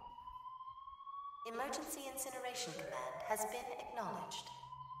 warning. Emergency incineration command has been acknowledged.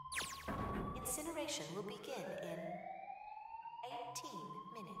 Incineration will begin in 18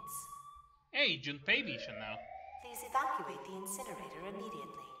 minutes. Hey, Junpei Vision now. Please evacuate the incinerator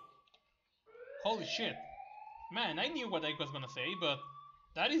immediately. Holy shit. Man, I knew what I was gonna say, but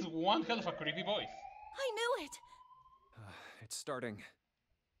that is one hell of a creepy voice. I knew it! It's starting.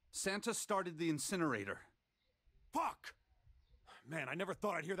 Santa started the incinerator. Fuck! Man, I never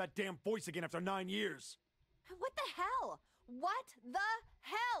thought I'd hear that damn voice again after 9 years. What the hell? What the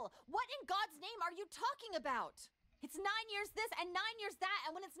hell? What in God's name are you talking about? It's 9 years this and 9 years that,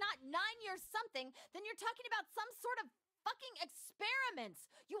 and when it's not 9 years something, then you're talking about some sort of fucking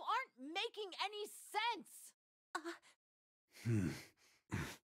experiments. You aren't making any sense.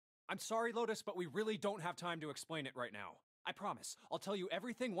 I'm sorry, Lotus, but we really don't have time to explain it right now. I promise. I'll tell you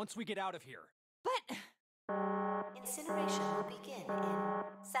everything once we get out of here. But... Incineration will begin in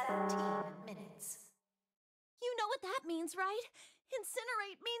 17 minutes. You know what that means, right?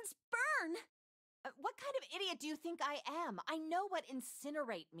 Incinerate means burn. What kind of idiot do you think I am? I know what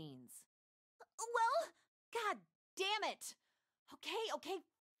incinerate means. Well, god damn it. Okay,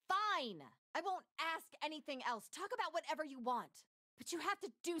 fine. I won't ask anything else. Talk about whatever you want. But you have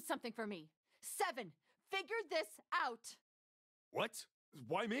to do something for me. 7, figure this out. What?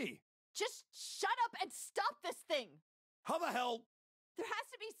 Why me? Just shut up and stop this thing. How the hell? There has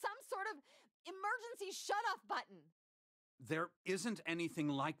to be some sort of emergency shut-off button. There isn't anything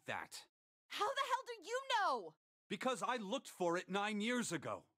like that. How the hell do you know? Because I looked for it 9 years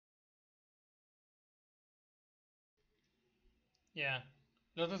ago. Yeah,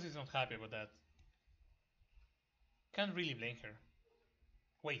 Lotus is not happy about that. Can't really blame her.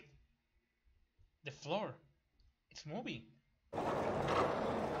 Wait. The floor. It's moving.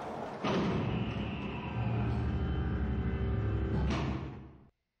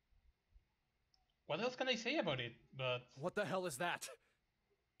 What else can I say about it, but... What the hell is that?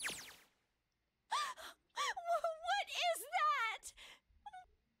 What is that?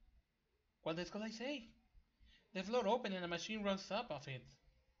 What else could I say? The floor opened and a machine rose up off it.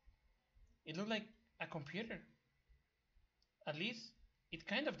 It looked like a computer. At least, it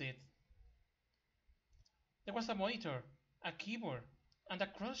kind of did. There was a monitor, a keyboard, and a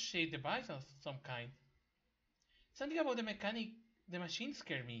cross-shaped device of some kind. Something about the machine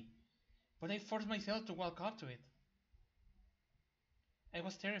scared me, but I forced myself to walk up to it. I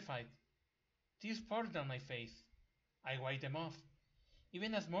was terrified. Tears poured down my face. I wiped them off,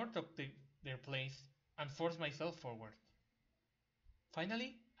 even as more took their place, and forced myself forward.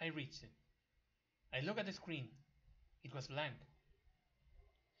 Finally, I reached it. I looked at the screen. It was blank.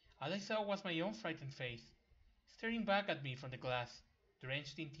 All I saw was my own frightened face, staring back at me from the glass,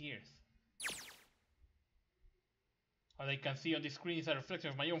 drenched in tears. All I can see on the screen is a reflection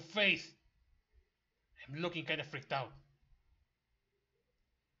of my own face. I'm looking kinda freaked out.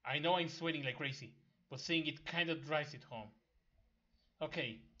 I know I'm sweating like crazy, but seeing it kinda drives it home.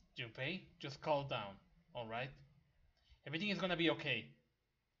 Okay, Junpei, just calm down, alright? Everything is gonna be okay.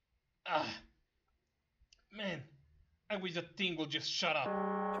 Man, I wish that thing will just shut up.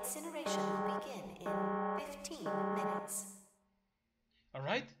 Incineration will begin in 15 minutes.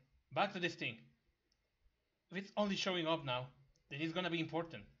 Alright, back to this thing. If it's only showing up now, then it's gonna be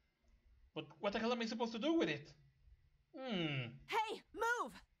important. But what the hell am I supposed to do with it? Hey,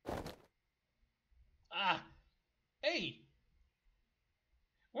 move! Hey!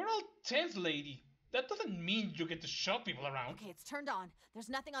 We're all tense, lady. That doesn't mean you get to shove people around. Okay, it's turned on. There's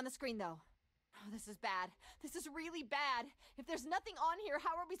nothing on the screen, though. Oh, this is bad. This is really bad. If there's nothing on here,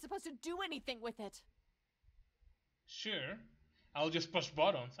 how are we supposed to do anything with it? Sure. I'll just push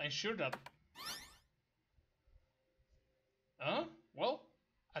buttons. I'm sure that... Well,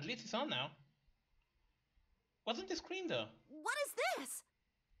 at least it's on now. What's on the screen, though? What is this?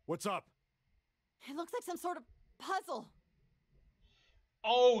 What's up? It looks like some sort of puzzle.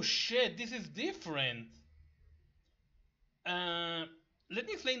 Oh shit, this is different. Let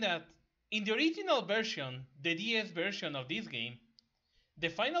me explain that. In the original version, the DS version of this game, the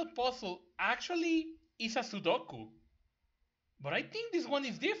final puzzle actually is a Sudoku. But I think this one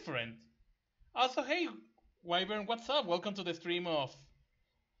is different. Also, hey, Wyvern, what's up? Welcome to the stream of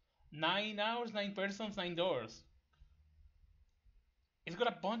 9 hours, 9 persons, 9 doors. It's got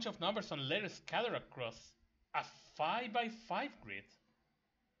a bunch of numbers and letters scattered across a 5x5 grid.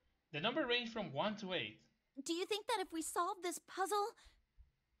 The number range from 1 to 8. Do you think that if we solve this puzzle,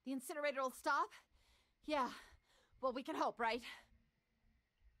 the incinerator will stop? Yeah. Well, we can hope, right?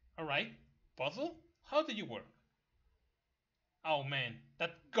 Alright. Puzzle? How do you work? Oh man,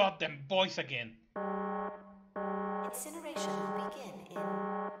 that goddamn voice again. Incineration will begin in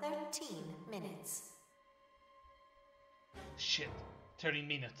 13 minutes. Shit, 30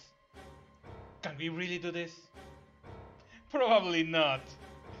 minutes. Can we really do this? Probably not.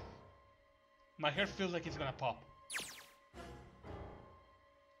 My hair feels like it's gonna pop.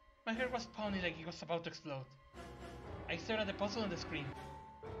 My hair was pounding like it was about to explode. I stared at the puzzle on the screen.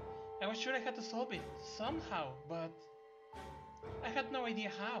 I was sure I had to solve it, somehow, but... I had no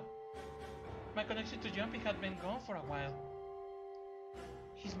idea how. My connection to Jumpy had been gone for a while.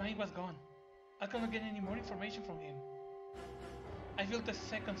 His mind was gone. I couldn't get any more information from him. I felt a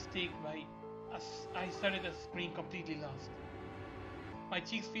second stick by as I started to scream completely lost. My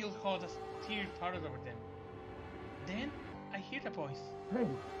cheeks feel hot as tears poured over them. Then I heard a voice. Hey,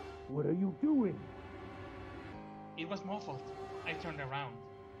 what are you doing? It was muffled. I turned around.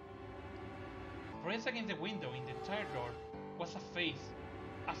 Pressed against the window in the entire door was a face,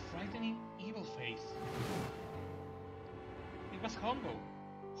 a frightening, evil face. It was Hongo.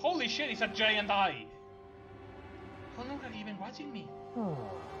 Holy shit, it's a giant eye! How long have you been watching me? Oh,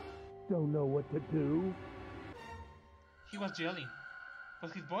 don't know what to do. He was yelling,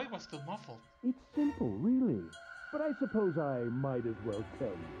 but his voice was still muffled. It's simple, really. But I suppose I might as well tell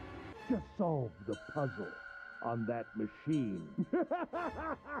you. Just solve the puzzle on that machine.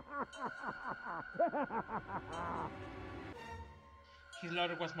 His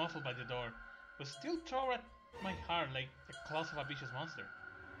laughter was muffled by the door, but still tore at my heart like the claws of a vicious monster.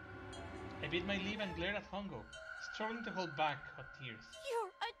 I bit my lip and glared at Hongo, struggling to hold back hot tears.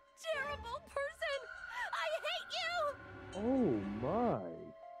 You're a terrible person! I hate you! Oh my!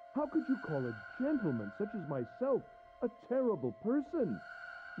 How could you call a gentleman such as myself a terrible person?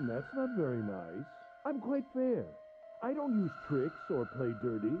 That's not very nice. I'm quite fair. I don't use tricks or play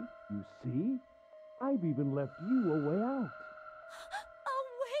dirty. You see? I've even left you a way out. A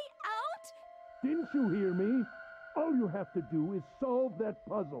way out? Didn't you hear me? All you have to do is solve that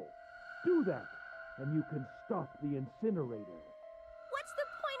puzzle. Do that, and you can stop the incinerator. What's the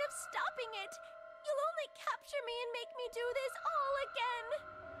point of stopping it? You'll only capture me and make me do this all again.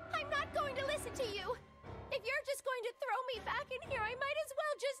 I'm not going to listen to you. If you're just going to throw me back in here, I might as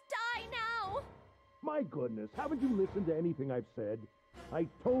well just die now. My goodness, haven't you listened to anything I've said? I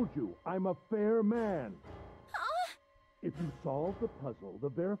told you, I'm a fair man. Huh? If you solve the puzzle, the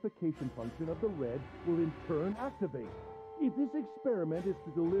verification function of the red will in turn activate. If this experiment is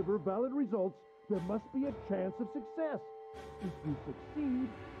to deliver valid results, there must be a chance of success. If you succeed,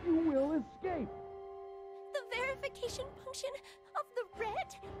 you will escape. The verification function of the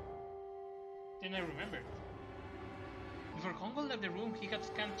red? Then I remembered. Before Hongo left the room, he had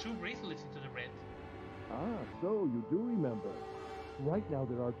scanned 2 bracelets into the red. Ah, so you do remember. Right now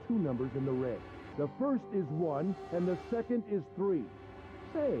there are 2 numbers in the red. The first is 1, and the second is 3.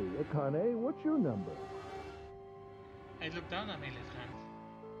 Say, Akane, what's your number? I looked down at my left hand.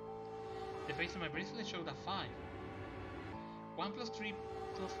 The face on my bracelet showed a 5. 1 plus 3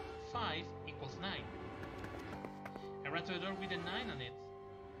 plus 5 equals 9. I ran to the door with a 9 on it.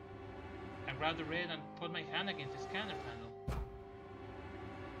 I grabbed the red and put my hand against the scanner panel.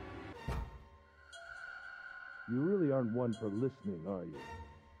 You really aren't one for listening, are you?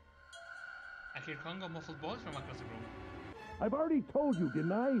 I heard Hongo muffled voice from across the room. I've already told you,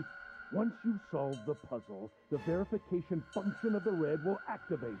 didn't I? Once you solve the puzzle, the verification function of the red will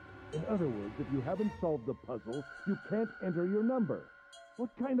activate. In other words, if you haven't solved the puzzle, you can't enter your number. What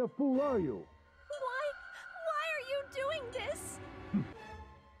kind of fool are you? Why are you doing this?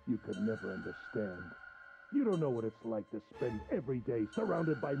 You could never understand. You don't know what it's like to spend every day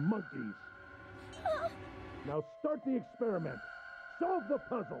surrounded by monkeys. Now start the experiment. Solve the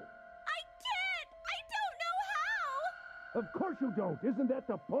puzzle. I can't! I don't know how! Of course you don't. Isn't that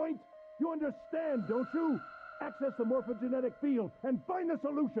the point? You understand, don't you? Access the morphogenetic field and find the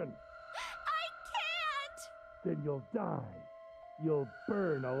solution. I can't! Then you'll die. You'll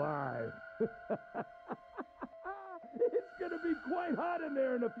burn alive. It's gonna be quite hot in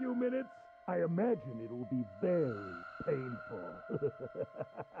there in a few minutes. I imagine it will be very painful.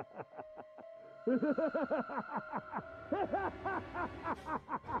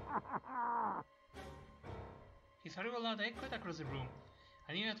 His horrible laugh echoed across the room,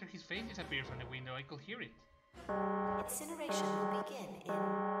 and even after his face disappeared from the window, I could hear it. Incineration will begin in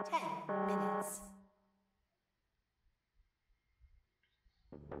 10 minutes.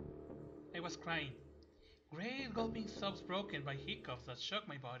 I was crying. Great gulping sobs broken by hiccups that shook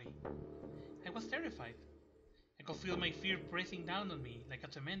my body. I was terrified. I could feel my fear pressing down on me like a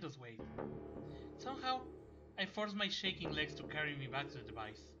tremendous weight. Somehow, I forced my shaking legs to carry me back to the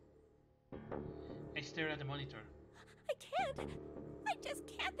device. I stared at the monitor. I can't. I just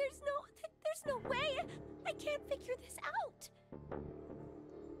can't. There's no way. I can't figure this out.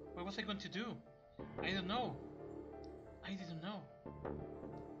 What was I going to do? I don't know. I didn't know.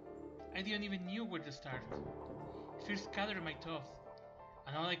 I didn't even know where to start. Fear scattered my thoughts,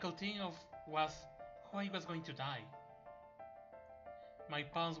 and all I could think of was how I was going to die. My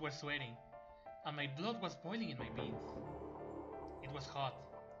palms were sweating, and my blood was boiling in my veins. It was hot,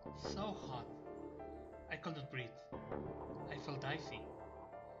 so hot. I could not breathe. I felt dizzy.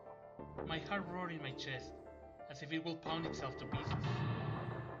 My heart roared in my chest, as if it would pound itself to pieces.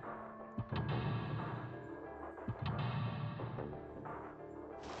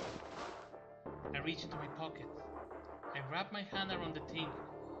 reached into my pocket. I wrapped my hand around the thing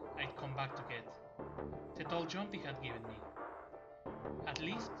I'd come back to get. The doll Jumpy had given me. At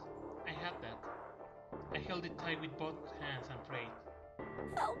least, I had that. I held it tight with both hands and prayed.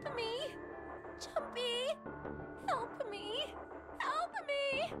 Help me! Jumpy! Help me! Help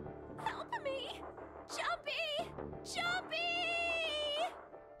me! Help me! Jumpy! Jumpy!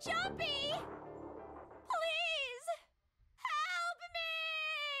 Jumpy! Please! Help me!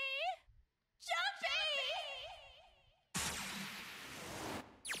 Jumpy!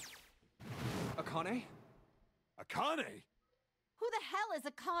 Akane? Akane? Who the hell is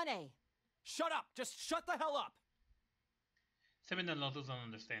Akane? Shut up! Just shut the hell up! Seven and Lotus don't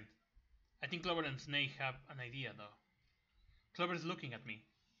understand. I think Clover and Snake have an idea though. Clover's looking at me,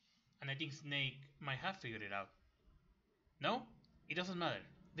 and I think Snake might have figured it out. No? It doesn't matter.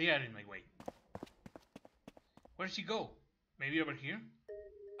 They are in my way. Where'd she go? Maybe over here?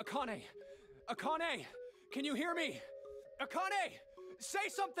 Akane! Akane! Can you hear me? Akane! Say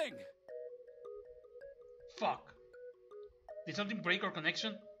something! Fuck! Did something break our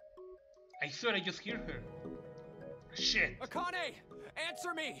connection? I swear I just hear her. Shit! Akane!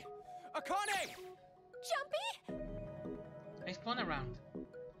 Answer me! Akane! Jumpy? I spun around.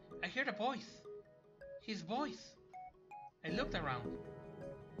 I heard a voice. His voice. I looked around.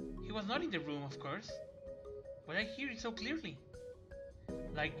 He was not in the room, of course, but I hear it so clearly.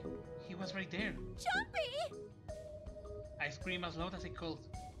 Like he was right there. Jumpy! I screamed as loud as I could.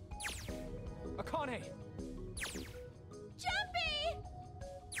 Akane! Jumpy!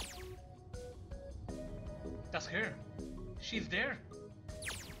 That's her. She's there.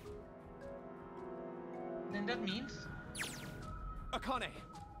 Then that means... Akane!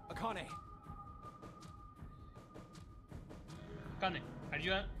 Akane! Akane,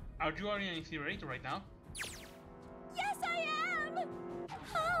 are you on an incinerator right now? Yes, I am!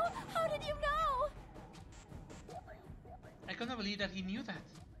 How did you know? I cannot believe that he knew that.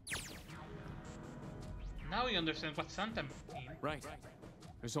 Now I understand what Santa means. Right.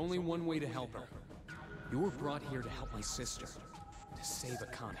 There's only one way to help her. You were brought here to help my sister. To save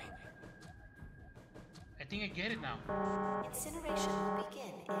Akane. I think I get it now. Incineration will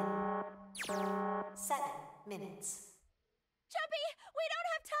begin in 7 minutes. Jumpy, we don't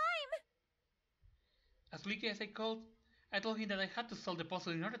have time! As quickly as I could, I told him that I had to solve the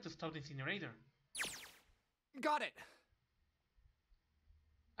puzzle in order to stop the incinerator. Got it!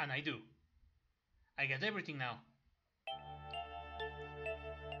 And I do. I get everything now.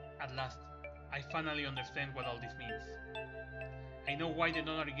 At last, I finally understand what all this means. I know why the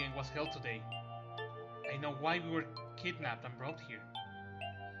donor game was held today. I know why we were kidnapped and brought here.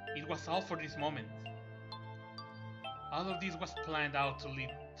 It was all for this moment. All of this was planned out to lead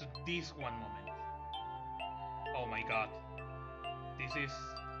to this one moment. Oh my god. This is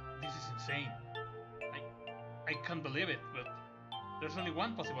insane. I can't believe it, but there's only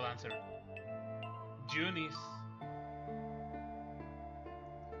one possible answer. June is...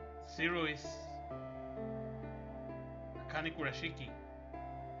 Zero is... Akane Kurashiki.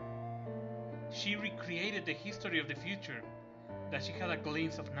 She recreated the history of the future that she had a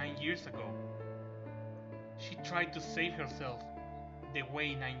glimpse of 9 years ago. She tried to save herself the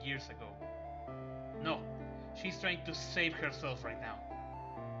way 9 years ago. No, she's trying to save herself right now.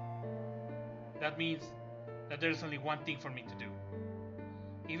 That means that there's only one thing for me to do.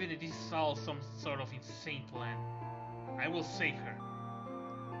 Even if this is all some sort of insane plan, I will save her.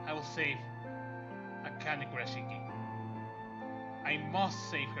 I will save Akane Kurashiki. I must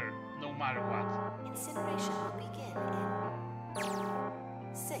save her, no matter what. Incineration will begin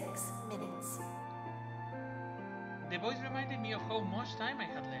in 6 minutes. The voice reminded me of how much time I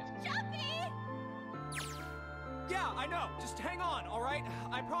had left. Jumpy! Yeah, I know. Just hang on, alright?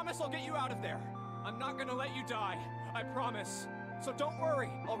 I promise I'll get you out of there. I'm not gonna let you die. I promise. So don't worry,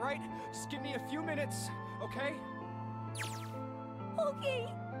 alright? Just give me a few minutes, okay? Okay.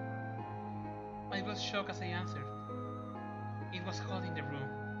 I was shocked as I answered. It was hot in the room.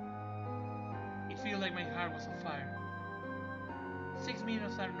 It felt like my heart was on fire. 6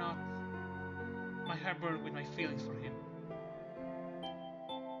 minutes are not. My heart burned with my feelings for him.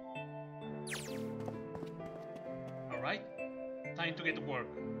 Alright, time to get to work.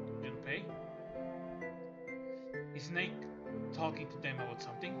 Junpei? Is Snake talking to them about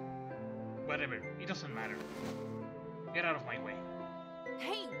something? Whatever, it doesn't matter. Get out of my way.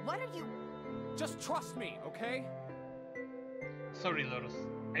 Hey, what are you... Just trust me, okay? Sorry, Lotus.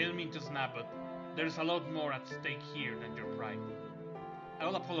 I didn't mean to snap, but there's a lot more at stake here than your pride. I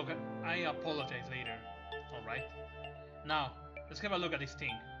apologize later, alright? Now, let's have a look at this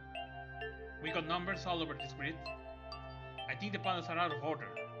thing. We got numbers all over this grid. I think the panels are out of order.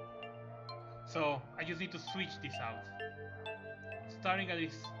 So I just need to switch this out. Starting at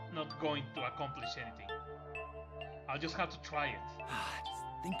is not going to accomplish anything. I'll just have to try it. Just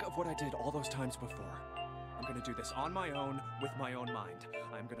think of what I did all those times before. I'm gonna do this on my own, with my own mind.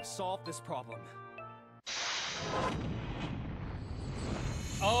 I'm gonna solve this problem.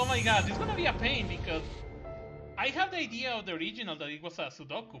 Oh my god, this is gonna be a pain because I have the idea of the original that it was a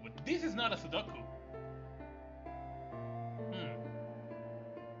Sudoku, but this is not a Sudoku.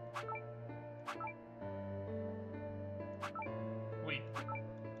 Wait,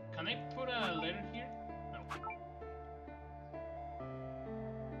 can I put a letter here? No.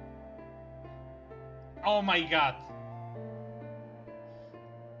 Oh my god.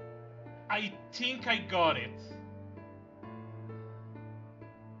 I think I got it.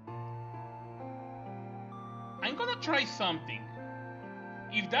 I'm gonna try something.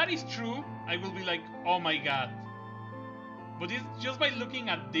 If that is true, I will be like, oh my god. But it's just by looking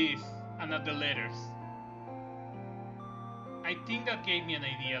at this and at the letters. I think that gave me an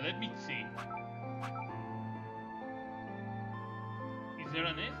idea. Let me see. Is there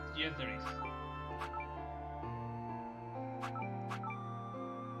an S? Yes, there is.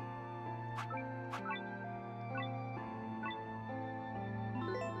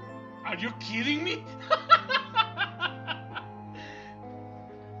 Are you kidding me?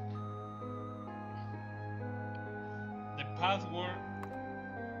 The password.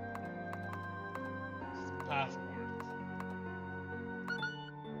 Password.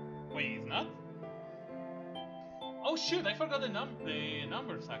 Wait, it's not? Oh shoot, I forgot the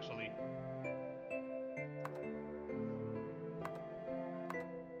numbers actually.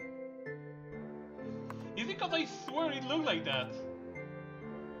 It's because I swear it looked like that.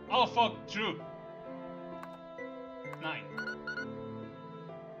 Oh fuck, true. 9.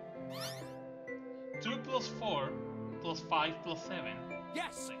 2 plus 4 plus 5 plus 7.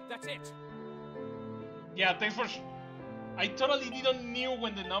 Yes, that's it. Yeah, thanks for. I totally didn't knew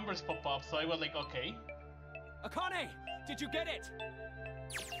when the numbers pop up, so I was like, okay. Akane, did you get it?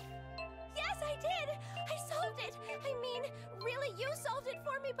 Yes, I did! I solved it! I mean, really, you solved it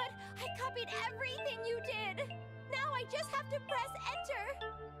for me, but I copied everything you did! Now I just have to press enter!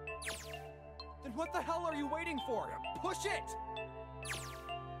 Then what the hell are you waiting for? Push it!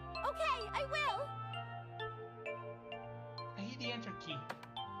 Okay, I will! I hit the enter key.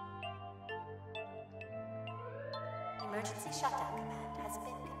 Emergency shutdown command has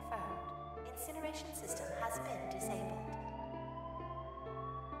been confirmed. Incineration system has been disabled.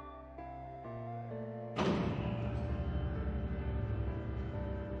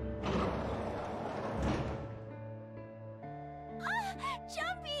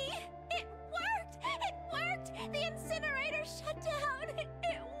 Jumpy! It worked! It worked! The incinerator shut down! It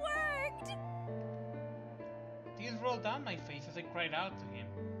worked! Tears rolled down my face as I cried out to him,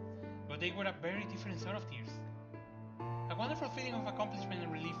 but they were a very different sort of tears. A wonderful feeling of accomplishment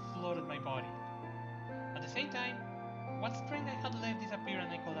and relief flooded my body. At the same time, what strength I had left disappeared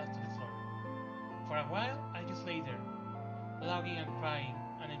and I collapsed to the floor. For a while, I just lay there, lounging and crying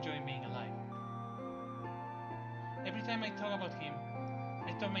and enjoying being alive. Every time I thought about him,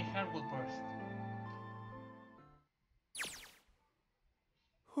 I thought my heart would burst.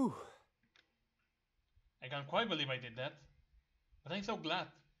 Whew. I can't quite believe I did that, but I'm so glad.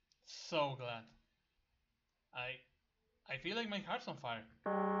 So glad. I feel like my heart's on fire.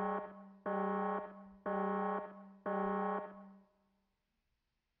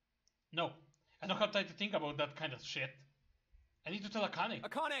 No, I don't have time to think about that kind of shit. I need to tell Akane.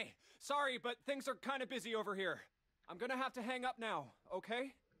 Akane, sorry, but things are kind of busy over here. I'm gonna have to hang up now,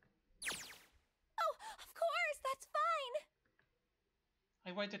 okay? Oh, of course, that's fine!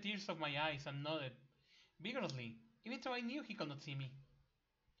 I wiped the tears off my eyes and nodded vigorously, even though I knew he could not see me.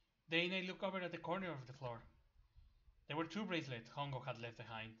 Then I looked over at the corner of the floor. There were 2 bracelets Hongo had left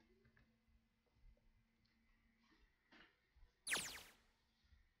behind.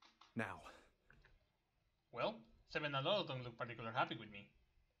 Now. Well, 7 and Lolo don't look particularly happy with me.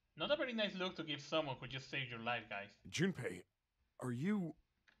 Not a very nice look to give someone who just saved your life, guys. Junpei, are you...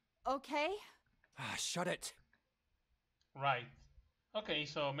 Okay? Ah, shut it. Right. Okay,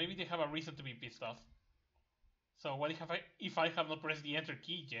 so maybe they have a reason to be pissed off. So what if I have not pressed the enter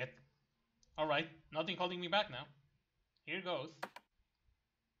key yet? Alright, nothing holding me back now. Here goes.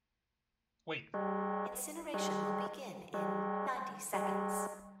 Wait. Incineration will begin in 90 seconds.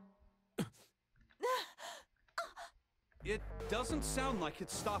 It doesn't sound like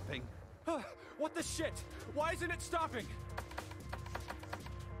it's stopping. What the shit? Why isn't it stopping?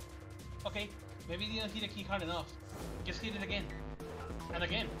 Okay, maybe you didn't hit the key hard enough. Just hit it again. And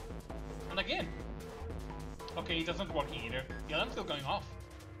again. And again. Okay, it doesn't work either. The alarm's still going off.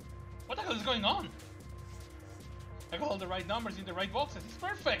 What the hell is going on? I got all the right numbers in the right boxes. It's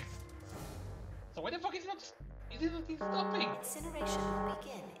perfect. So why the fuck is it not stopping? Incineration will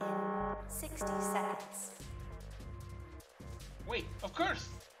begin in 60 seconds. Wait, of course.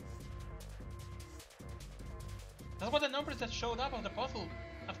 That's what the numbers that showed up on the puzzle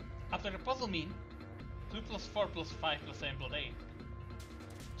after the puzzle mean. 2 plus 4 plus 5 plus 7 plus 8.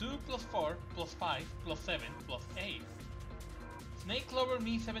 2 plus 4 plus 5 plus 7 plus 8. Snake, Clover,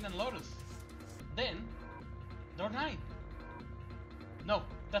 me, 7 and Lotus. Then, door 9. No,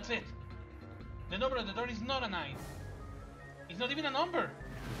 that's it. The number on the door is not a 9. It's not even a number.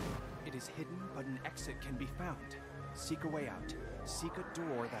 It is hidden, but an exit can be found. Seek a way out. Seek a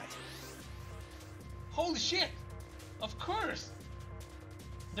door that... Holy shit! Of course!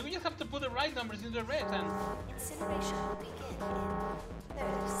 Then we just have to put the right numbers in the red and... Incineration will begin in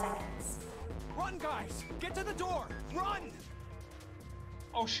 30 seconds. Run, guys! Get to the door! Run!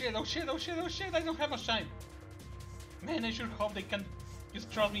 Oh shit, oh shit, oh shit, oh shit, I don't have much time. Man, I sure hope they can just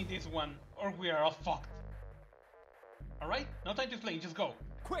trust me in this one, or we are all fucked. Alright, no time to explain, just go.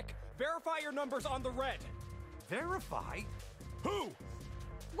 Quick! Verify your numbers on the red! Verify? Who?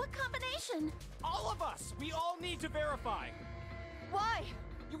 What combination? All of us! We all need to verify! Why?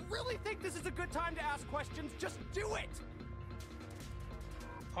 You really think this is a good time to ask questions? Just do it!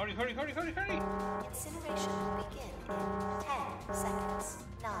 Hurry, hurry, hurry, hurry, hurry! Incineration will begin in 10 seconds.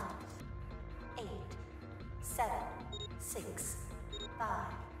 9, 8, 7, 6, 5,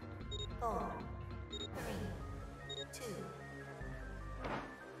 4, 3, 2.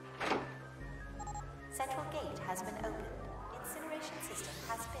 Central gate has been opened. Incineration system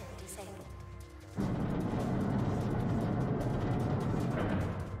has been disabled.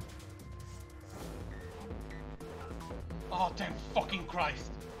 Oh, damn fucking Christ!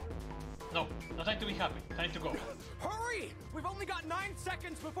 No, no time to be happy. Time to go. Hurry! We've only got 9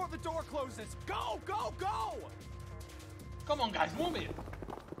 seconds before the door closes. Go, go, go! Come on, guys, move it!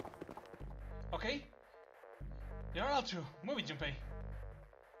 Okay? You're all true. Move it, Junpei.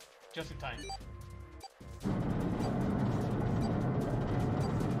 Just in time.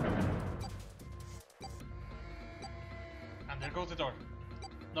 And there goes the door.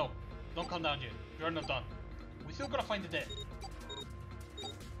 No, don't come down yet. You're not done. We still gotta find the dead.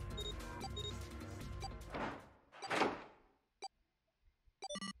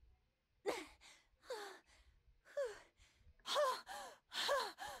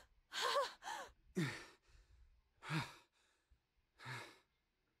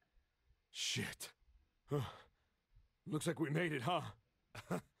 Shit. Looks like we made it, huh?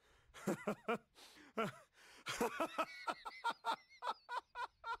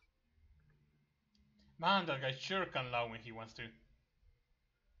 Man, that guy sure can lie when he wants to.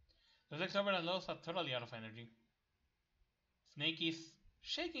 Looks like Sauron and Lost are totally out of energy. Snake is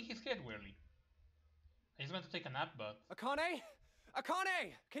shaking his head weirdly. I just want to take a nap, but... Akane?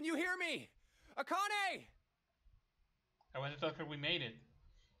 Akane! Can you hear me? Akane! I want to tell her we made it.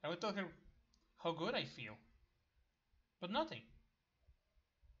 I would tell her how good I feel. But nothing.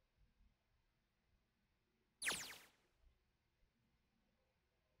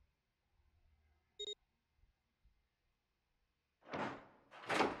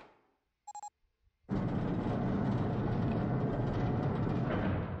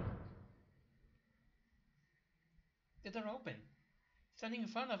 The door opened. Standing in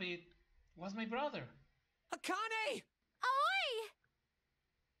front of it was my brother. Akane! Oi!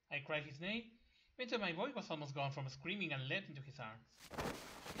 I cried his name, until my voice was almost gone from screaming and leapt into his arms.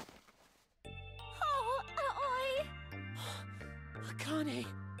 Oh, oi! Akane!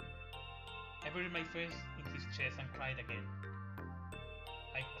 I buried my face in his chest and cried again.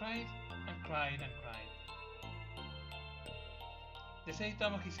 I cried and cried and cried. The same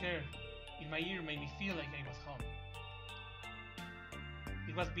tap of his hair in my ear made me feel like I was home.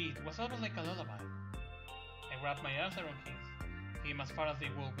 It was beat, it was almost like a lullaby. I wrapped my arms around him as far as they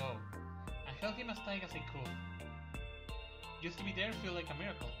would go, and held him as tight as I could. Just to be there felt like a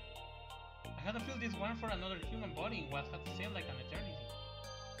miracle. I hadn't felt this warmth for another human body in what had seemed like an eternity.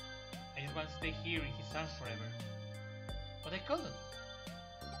 I just wanted to stay here in his arms forever. But I couldn't.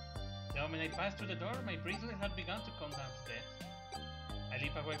 The moment I passed through the door, my bracelet had begun to come down to death. I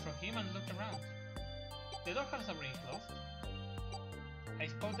leaped away from him and looked around. The door had already closed. I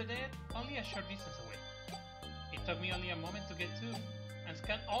spotted the dead only a short distance away. It took me only a moment to get to and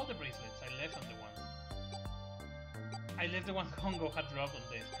scan all the bracelets I left on the ones. I left the one Hongo had dropped on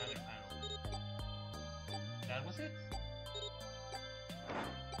the scanner panel. That was it.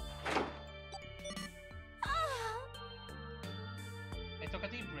 I took a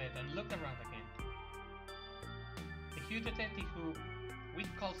deep breath and looked around again. The huge detective who we'd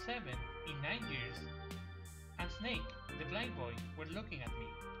call 7 in 9 years, and Snake, the blind boy, were looking at me.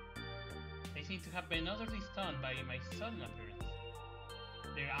 They seemed to have been utterly stunned by my sudden appearance.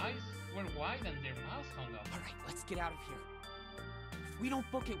 Their eyes were wide and their mouths hung up. Alright, let's get out of here. If we don't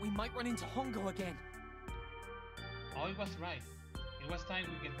book it, we might run into Hongo again. All was right. It was time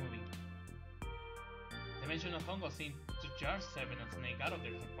we get moving. The mention of Hongo seemed to jar 7 and Snake out of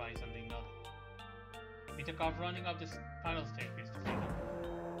their surprise, and they nodded. We took off running up the spiral staircase to freedom.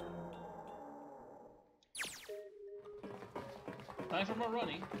 Time for more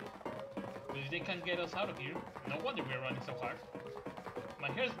running. But if they can't get us out of here, no wonder we're running so hard. My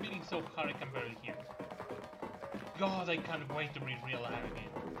hair's beating so hard I can barely hear. God, I can't wait to breathe real air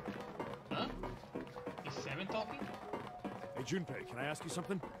again. Huh? Is 7 talking? Hey, Junpei, can I ask you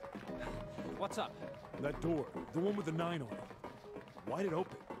something? What's up? That door, the one with the 9 on it. Why'd it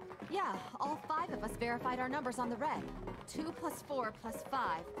open? Yeah, all 5 of us verified our numbers on the red. 2 plus 4 plus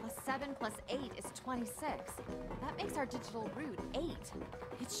 5 plus 7 plus 8 is 26. That makes our digital route 8.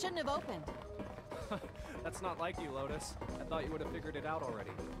 It shouldn't have opened. That's not like you, Lotus. I thought you would have figured it out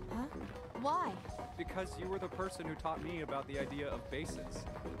already. Huh? Why? Because you were the person who taught me about the idea of bases.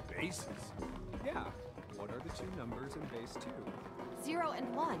 Bases? Yeah. What are the 2 numbers in base 2? 0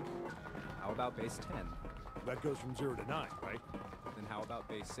 and 1. How about base 10? That goes from 0 to 9, right? Then how about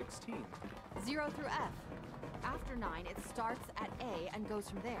base 16? 0 through F. After 9, it starts at A and goes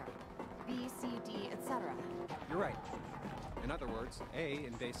from there. B, C, D, etc. You're right. In other words, A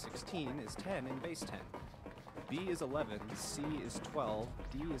in base 16 is 10 in base 10. B is 11, C is 12,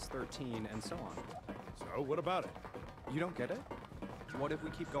 D is 13, and so on. So, what about it? You don't get it? What if we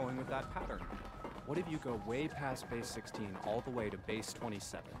keep going with that pattern? What if you go way past base 16 all the way to base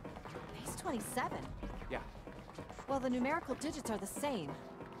 27? Base 27? Yeah. Well, the numerical digits are the same.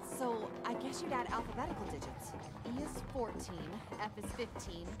 So, I guess you'd add alphabetical digits. E is 14, F is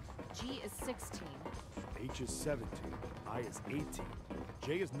 15, G is 16. H is 17, I is 18,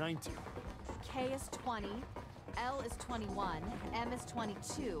 J is 19. K is 20, L is 21, M is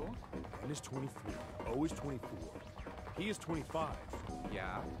 22. N is 23, O is 24, P is 25.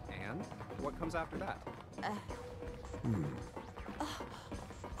 Yeah, and? What comes after that?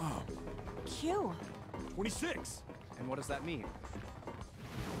 Q. 26! And what does that mean?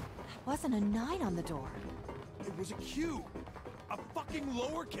 That wasn't a 9 on the door. It was a Q! A fucking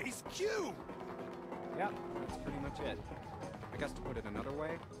lowercase Q! Yeah, that's pretty much it. I guess to put it another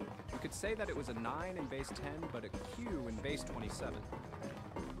way, you could say that it was a 9 in base 10, but a Q in base 27.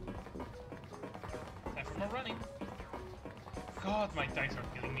 Time for more running. God, my dice are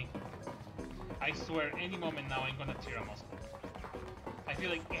killing me. I swear any moment now I'm gonna tear a muscle. I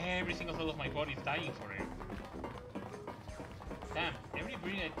feel like every single cell of my body is dying for air. Damn, every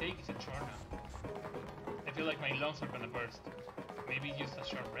breath I take is a chore now. I feel like my lungs are gonna burst. Maybe just a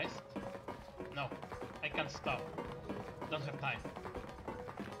short rest? No, I can't stop. Don't have time.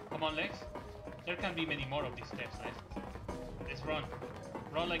 Come on, Lex. There can't be many more of these steps left. Let's run.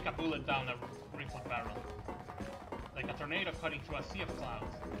 Run like a bullet down a rifle barrel. Like a tornado cutting through a sea of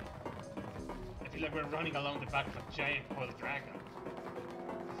clouds. I feel like we're running along the back of a giant coiled dragon.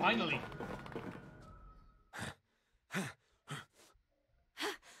 Finally!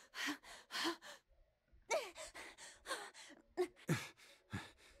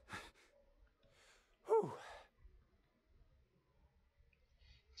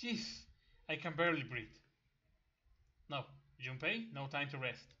 Jeez, I can barely breathe. No, Junpei, no time to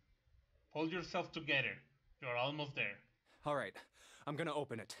rest. Hold yourself together. You're almost there. All right, I'm gonna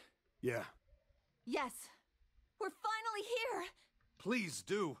open it. Yeah. Yes! We're finally here! Please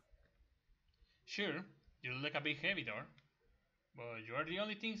do. Sure, you look like a big heavy door, but you are the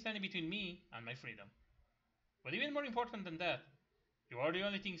only thing standing between me and my freedom. But even more important than that, you are the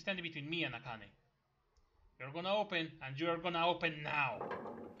only thing standing between me and Akane. You're gonna open, and you're gonna open now.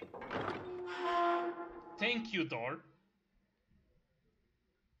 Thank you, door.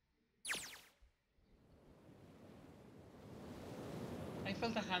 I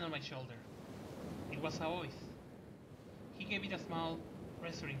felt a hand on my shoulder. It was Aoi's. He gave it a small,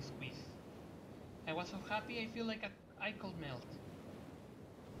 reassuring squeeze. I was so happy I feel like I could melt.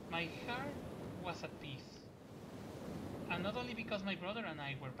 My heart was at peace. And not only because my brother and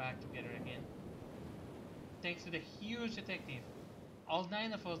I were back together again. Thanks to the huge detective, all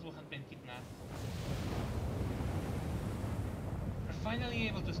 9 of us would have been kidnapped. We're finally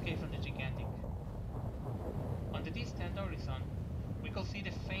able to escape from the gigantic. On the distant horizon, we could see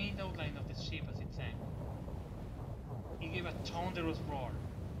the faint outline of the ship as it sank. It gave a thunderous roar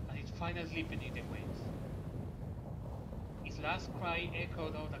as it finally slipped beneath the waves. Its last cry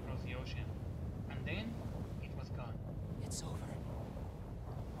echoed out across the ocean, and then it was gone. It's over.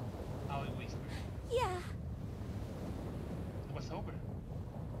 Aoi whispered. Yeah. It was over.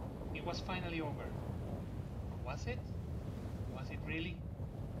 It was finally over. Was it? Was it really?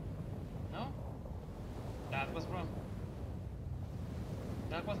 No? That was wrong.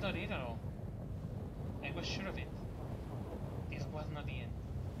 That was not it at all. I was sure of it. This was not the end.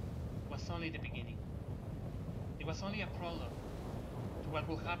 It was only the beginning. It was only a prologue to what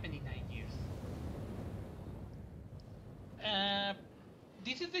will happen in 9 years.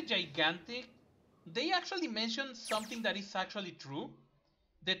 This is the gigantic. They actually mentioned something that is actually true.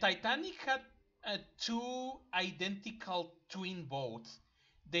 The Titanic had two identical twin boats.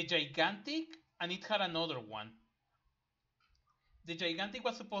 The gigantic, and it had another one. The gigantic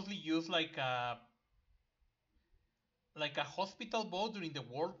was supposedly used like a hospital boat during the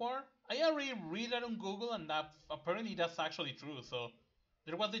World War. I already read that on Google, and that apparently that's actually true. So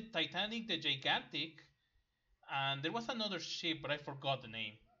there was the Titanic, the gigantic, and there was another ship, but I forgot the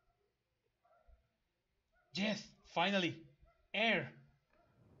name. Yes, finally, air.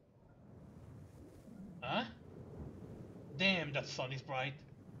 Huh? Damn, that sun is bright.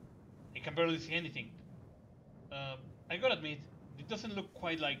 I can barely see anything. I gotta admit, it doesn't look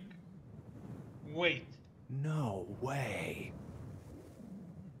quite like. Wait. No way.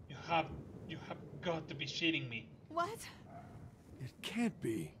 You have got to be shitting me. What? It can't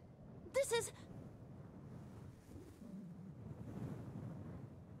be. This is...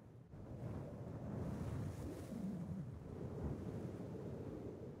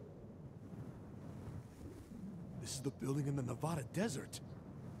 This is the building in the Nevada desert.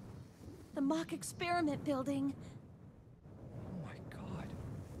 the mock experiment building. Oh my god.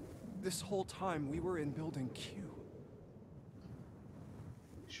 This whole time we were in Building Q.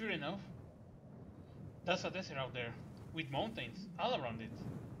 Sure enough. That's a desert out there, with mountains all around it.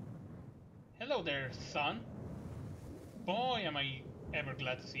 Hello there, sun. Boy, am I ever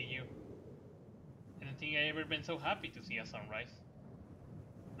glad to see you. I don't think I ever been so happy to see a sunrise.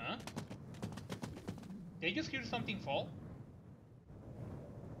 Huh? Did I just hear something fall?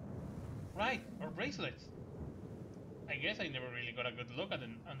 Right, our bracelets. I guess I never really got a good look at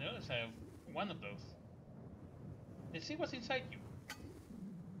on the other side of one of those. Let's see what's inside you.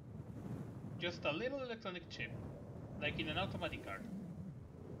 Just a little electronic chip, like in an automatic card.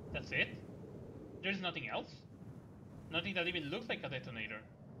 That's it? There's nothing else? Nothing that even looks like a detonator.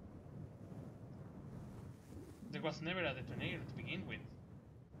 There was never a detonator to begin with.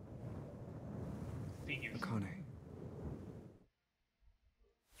 Figures. Akane.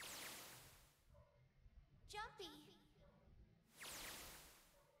 Jumpy.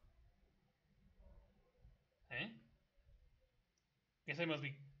 Eh? Guess I must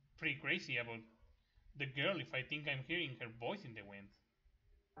be pretty crazy about the girl if I think I'm hearing her voice in the wind.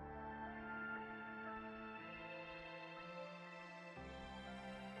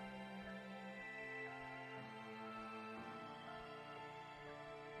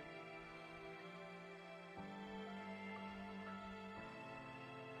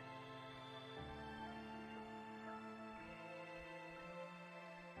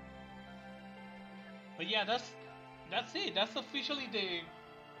 But yeah, that's it. That's officially the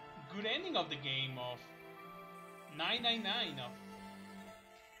good ending of the game of 999 of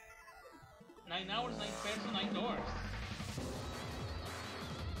 9 hours, 9 pairs, 9 doors.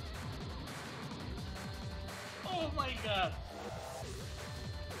 Oh my god.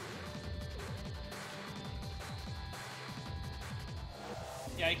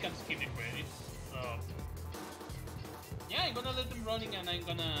 Yeah, I can skip the credits. So yeah, I'm gonna let them running and I'm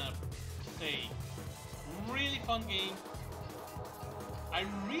gonna say really fun game. I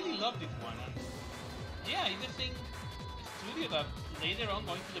really love this one, and yeah, it's the same studio that later on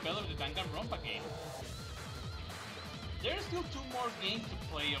going to develop the Danganronpa game. There are still 2 more games to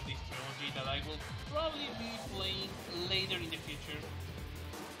play of this trilogy that I will probably be playing later in the future,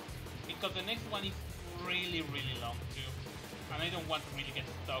 because the next one is really long too, and I don't want to really get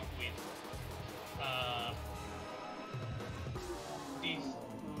stuck with this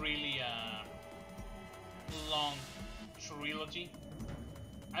really long trilogy.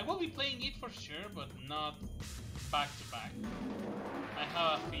 I will be playing it for sure, but not back to back. I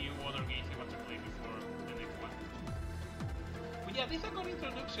have a few other games I want to play before the next one. But yeah, this is a good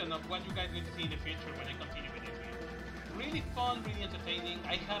introduction of what you guys will see in the future when I continue with this game. Really fun, really entertaining.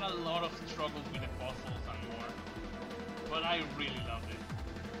 I had a lot of struggles with the puzzles and more, but I really loved it.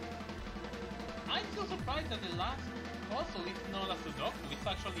 I'm still surprised that the last puzzle is not a Sudoku, it's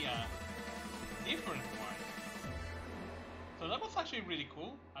actually a different one. So that was actually really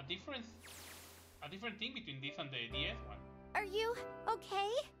cool. A different thing between this and the DS one. Are you okay?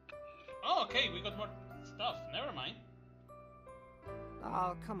 Oh, okay, we got more stuff. Never mind.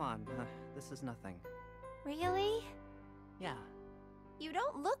 Oh, come on. This is nothing. Really? Yeah. You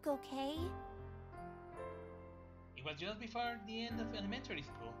don't look okay. It was just before the end of elementary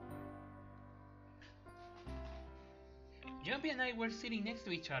school. Jumpy and I were sitting next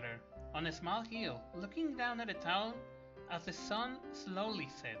to each other on a small hill, looking down at the town as the sun slowly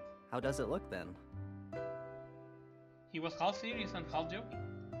set. How does it look then? He was half serious and half joking.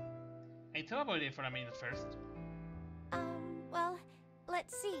 I thought about it for a minute first. Well,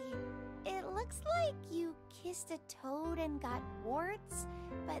 let's see. It looks like you kissed a toad and got warts,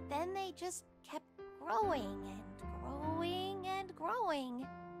 but then they just kept growing and growing and growing.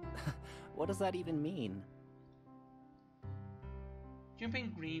 What does that even mean?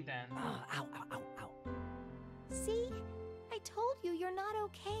 Jumping grinned and... Ow, ow, ow, ow. See? I told you you're not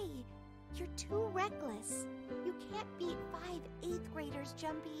okay. You're too reckless. You can't beat 5 8th graders,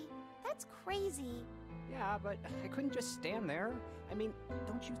 Jumpy. That's crazy. Yeah, but I couldn't just stand there. I mean,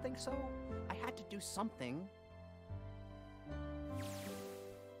 don't you think so? I had to do something.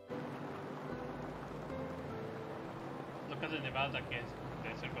 Look at the Nevada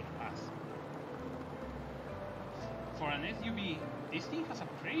Desert Pass. For an SUV, this thing has a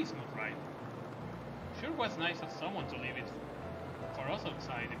pretty smooth ride. Sure was nice of someone to leave it for us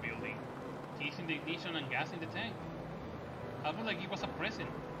outside the building, keysing the ignition and gas in the tank. Almost like it was a present,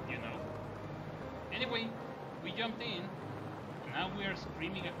 you know. Anyway, we jumped in, and now we are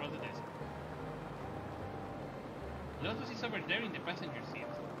screaming across the desert. Lotus is over there in the passenger seat.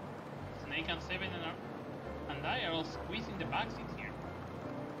 Snake and Seven and I are all squeezing the back seat here.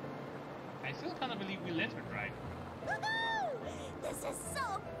 I still cannot believe we let her drive. Woohoo! This is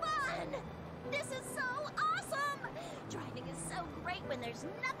so fun! This is so awesome! Driving is so great when there's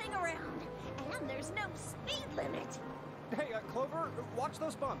nothing around, and there's no speed limit. Hey, Clover, watch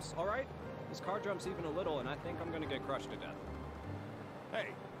those bumps, all right? This car jumps even a little, and I think I'm gonna get crushed to death. Hey,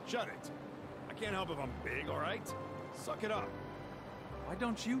 shut it. I can't help if I'm big, all right? Suck it up. Why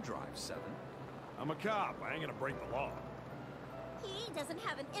don't you drive, Seven? I'm a cop. I ain't gonna break the law. He doesn't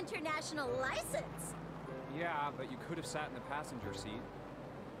have an international license. Yeah, but you could have sat in the passenger seat.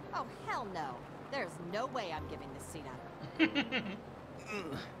 Oh, hell no. There's no way I'm giving this seat up.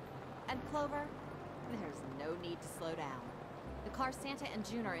 And Clover, there's no need to slow down. The car Santa and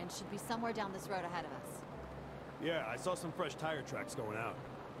June are in should be somewhere down this road ahead of us. Yeah, I saw some fresh tire tracks going out.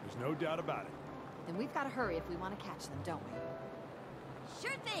 There's no doubt about it. Then we've got to hurry if we want to catch them, don't we?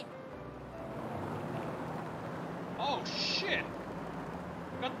 Sure thing. Oh shit!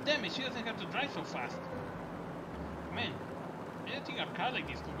 God damn it, she doesn't have to drive so fast. Man, I didn't think a car like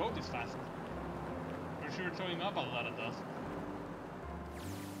this could go this fast. For sure throwing up a lot of dust.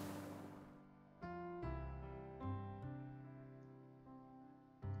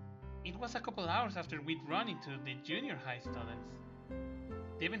 It was a couple hours after we'd run into the junior high students.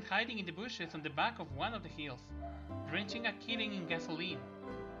 They've been hiding in the bushes on the back of one of the hills, drenching a kitten in gasoline.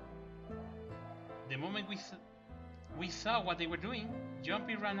 The moment we saw what they were doing,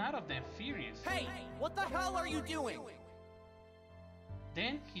 Jumpy ran out of them, furious. Hey! What the hell are you doing?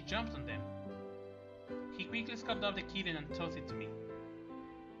 Then he jumped on them. He quickly scooped up the kitten and tossed it to me.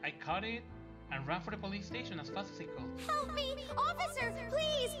 I caught it and ran for the police station as fast as I could. Help me! Officer,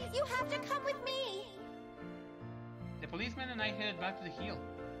 please! You have to come with me! The policeman and I headed back to the hill.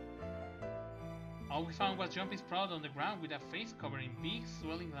 All we found was Jumpy's prod on the ground with a face covered in big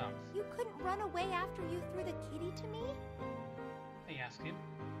swelling lumps. You couldn't run away after you threw the kitty to me? I asked him.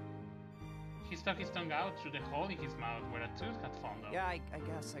 He stuck his tongue out through the hole in his mouth where a tooth had fallen out. Yeah, I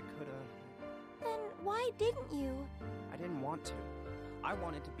guess I could've... Then why didn't you? I didn't want to. I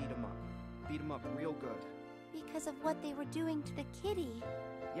wanted to beat him up. Beat him up real good. Because of what they were doing to the kitty.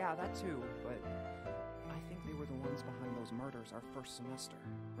 Yeah, that too, but... I think they were the ones behind those murders our first semester.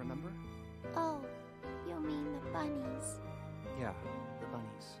 Remember? Oh, you mean the bunnies. Yeah, the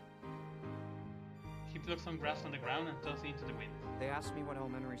bunnies. He plucked some grass from the ground and tossed it into the wind. They asked me what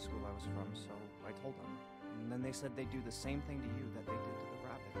elementary school I was from, so I told them. And then they said they'd do the same thing to you that they did to the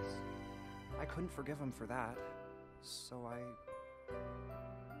rabbits. I couldn't forgive them for that, so I...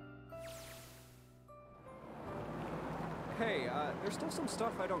 Hey, there's still some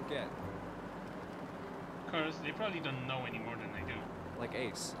stuff I don't get. Of course, they probably don't know any more than I do. Like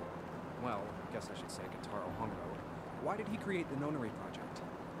Ace. Well, guess I should say Guitaro Hongo. Why did he create the Nonary Project?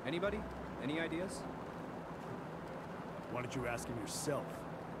 Anybody? Any ideas? Why don't you ask him yourself?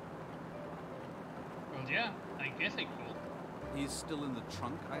 Well, yeah, I guess I could. He's still in the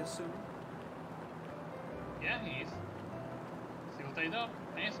trunk, I assume? Yeah, he is. Still tied up.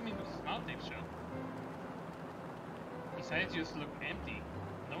 I assume it was his mouth tape shut. His eyes just looked empty.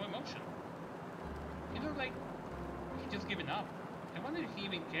 No emotion. He looked like he'd just given up. I wonder if he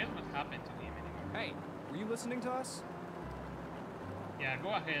even cares what happened to him anymore. Hey, were you listening to us? Yeah, go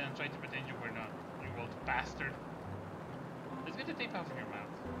ahead and try to pretend you were not, you old bastard. Let's get the tape out of your mouth.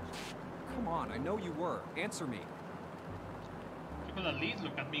 Come on, I know you were. Answer me. You could at least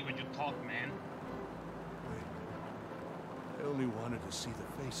look at me when you talk, man. I only wanted to see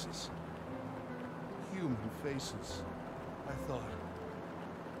the faces. Human faces. I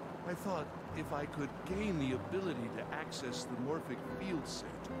thought if I could gain the ability to access the morphic field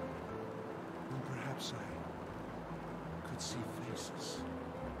set, then perhaps I could see faces.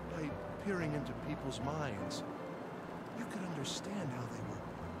 By peering into people's minds, you could understand how they were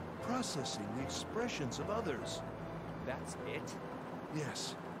processing the expressions of others. That's it?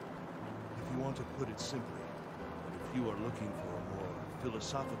 Yes. If you want to put it simply, and if you are looking for a more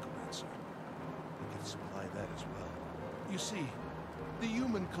philosophical answer, I can supply that as well. You see, the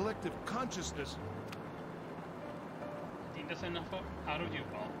human collective consciousness... I think that's enough out of you,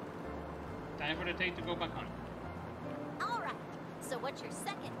 Paul. Time for the tape to go back on. Alright, so what's your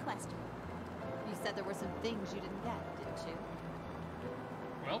second question? You said there were some things you didn't get, didn't you?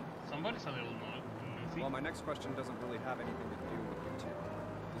 Well, somebody's a little nosy. Well, my next question doesn't really have anything to do with you two.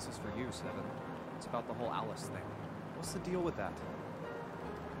 This is for you, Seven. It's about the whole Alice thing. What's the deal with that?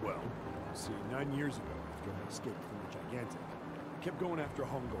 Well, see, 9 years ago, after I escaped from the Gigantic, I kept going after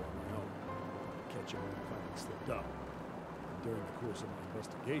Hongo on my own. To catch him when I finally slipped up. And during the course of my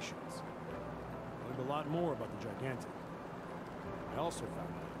investigations, I learned a lot more about the Gigantic. I also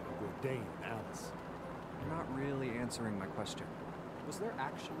found out about Bourdain and Alice. You're not really answering my question. Was there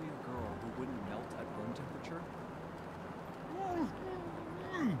actually a girl who wouldn't melt at room temperature?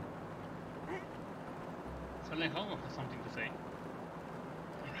 So like Hongo has something to say.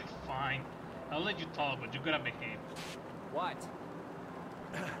 Alright, fine. I'll let you talk, but you gotta behave. What?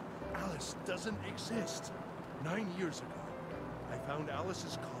 Alice doesn't exist. 9 years ago, I found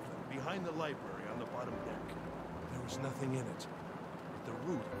Alice's coffin behind the library on the bottom deck. There was nothing in it but the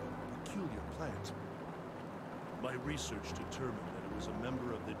root of a peculiar plant. My research determined that it was a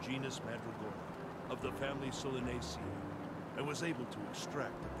member of the genus Mandragora, of the family Solanaceae, and was able to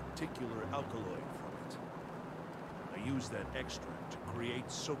extract a particular alkaloid from it. I used that extract to create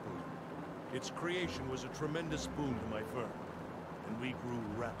Soperu. Its creation was a tremendous boon to my firm, and we grew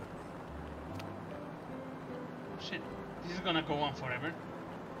rapidly. Shit, this is gonna go on forever.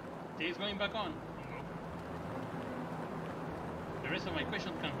 Tape's going back on. Hongo. The rest of my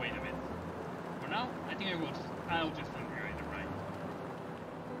questions can wait a bit. For now, I think I'll just enjoy the ride.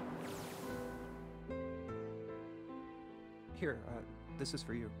 Here, this is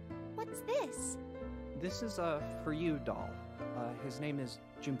for you. What's this? This is a for you doll. His name is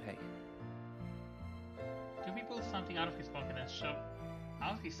Junpei. Junpei pulled something out of his pocket and shoved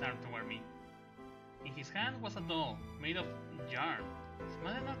out his arm toward me. In his hand was a doll made of yarn,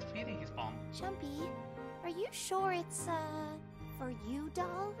 small enough to fit in his palm. Jumpy, are you sure it's, for you,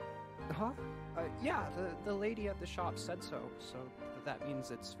 doll? Huh? Yeah, the lady at the shop said so that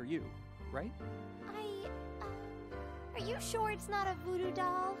means it's for you, right? Are you sure it's not a voodoo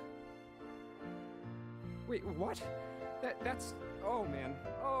doll? Wait, what? That's... Oh, man.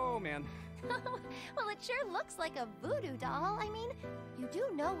 Well, it sure looks like a voodoo doll. I mean, you do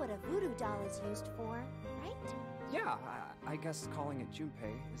know what a voodoo doll is used for, right? Yeah, I guess calling it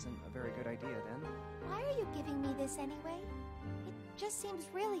Junpei isn't a very good idea then. Why are you giving me this anyway? It just seems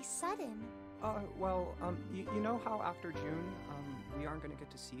really sudden. Well, you know how after June, we aren't gonna get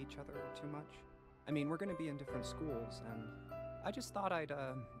to see each other too much? I mean, we're gonna be in different schools, and I just thought I'd,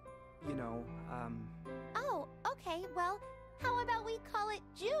 Oh, okay, well, how about we call it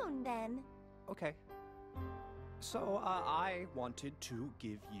June then? Okay. So, I wanted to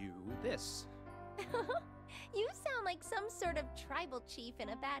give you this. You sound like some sort of tribal chief in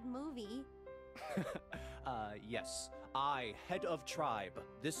a bad movie. Yes. I, head of tribe.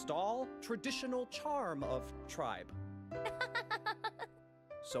 This doll, traditional charm of tribe.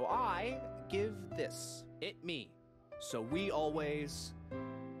 So I give this, it me. So we always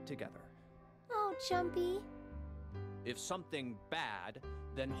together. Oh, Jumpy. If something bad,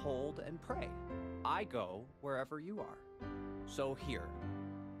 then hold and pray. I go wherever you are. So here,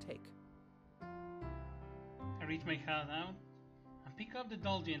 take. I reach my hand out and pick up the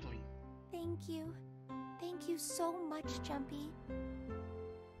doll gently. Thank you. Thank you so much, Jumpy.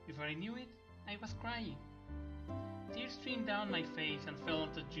 Before I knew it, I was crying. Tears streamed down my face and fell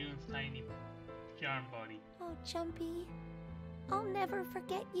onto June's tiny yarn body. Oh, Jumpy. I'll never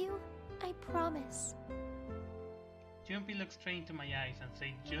forget you. I promise. Jumpy looked straight into my eyes and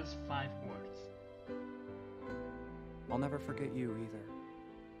said just 5 words. I'll never forget you either.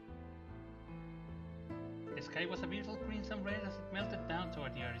 The sky was a beautiful crimson red as it melted down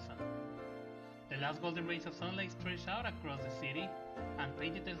toward the horizon. The last golden rays of sunlight stretched out across the city and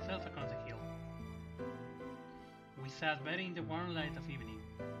painted themselves across the hill. We sat buried in the warm light of evening,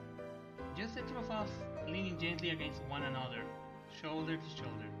 just the two of us leaning gently against one another, shoulder to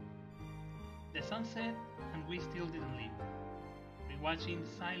shoulder. The sun set and we still didn't leave. We watched in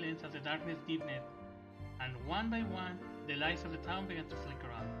silence as the darkness deepened, and one by one the lights of the town began to flicker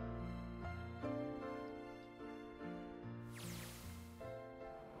on.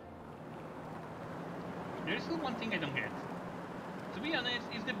 There is still one thing I don't get. To be honest,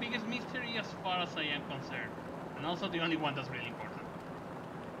 it's the biggest mystery as far as I am concerned, and also the only one that's really important.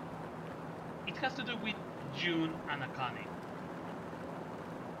 It has to do with June and Akane.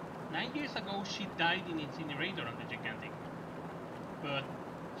 9 years ago she died in incinerator on the Gigantic. But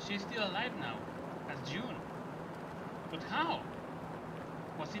she's still alive now, as June. But how?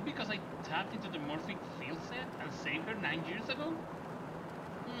 Was it because I tapped into the morphic field set and saved her 9 years ago?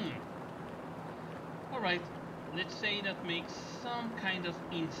 Alright, let's say that makes some kind of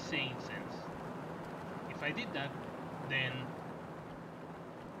insane sense. If I did that, then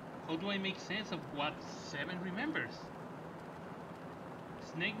how do I make sense of what Seven remembers?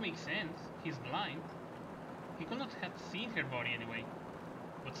 Snake makes sense, he's blind. He could not have seen her body anyway.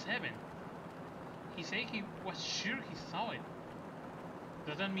 But Seven, he said he was sure he saw it.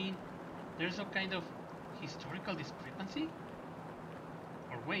 Does that mean there's some kind of historical discrepancy?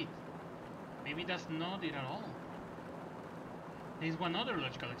 Or wait, maybe that's not it at all. There's one other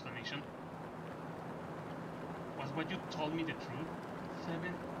logical explanation. Was what you told me the truth,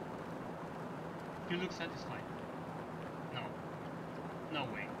 Seven? You look satisfied. No. No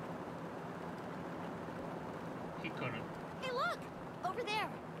way. He couldn't. Hey, look! Over there!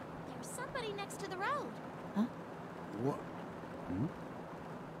 There's somebody next to the road. Huh? What? Hmm?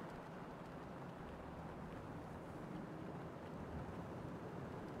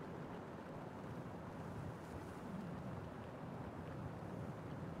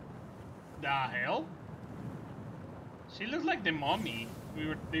 The hell? She looks like the mummy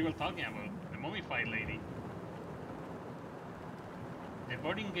they were talking about. The mummified lady. The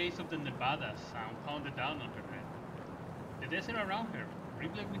burning gaze of the Nevada sound pounded down on her head. The desert around her,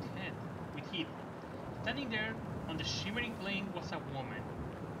 rippled with heat. Standing there on the shimmering plain was a woman,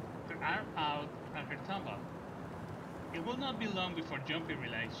 her arm out and her thumb up. It would not be long before Jumpy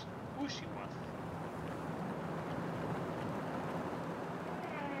realized who she was.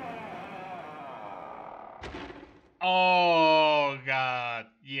 Oh god,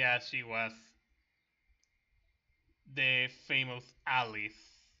 yeah, she was. The famous Alice.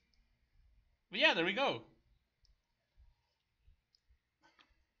 But yeah, there we go.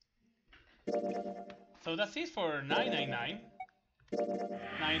 So that's it for 999.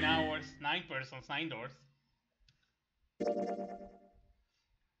 9 hours, 9 persons, 9 doors.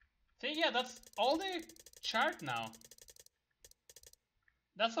 So yeah, that's all the chart now.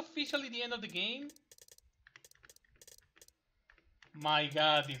 That's officially the end of the game. My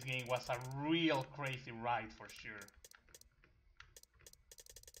god, this game was a real crazy ride for sure.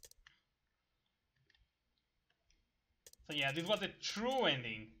 So yeah, this was the true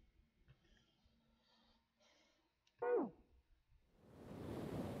ending.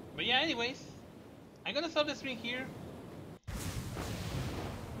 But yeah, anyways, I'm gonna stop the stream here.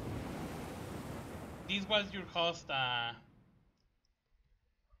 This was your host,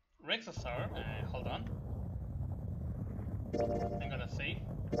 Rexo. Hold on. I'm gonna save.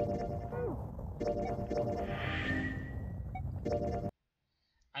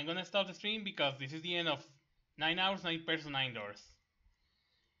 I'm gonna stop the stream because this is the end of 9 hours, 9 person, 9 doors.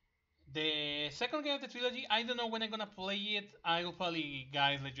 The second game of the trilogy, I don't know when I'm gonna play it. I will probably,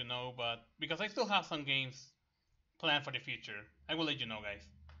 guys, let you know, but because I still have some games planned for the future, I will let you know, guys.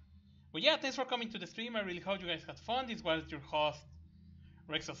 But yeah, thanks for coming to the stream. I really hope you guys had fun. This was your host,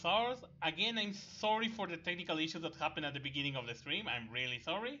 Rexo Sauros. Again, I'm sorry for the technical issues that happened at the beginning of the stream. I'm really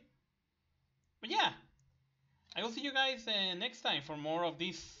sorry. But yeah, I will see you guys next time for more of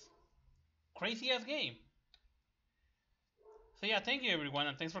this crazy ass game. So yeah, thank you everyone,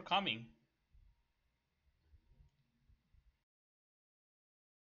 and thanks for coming.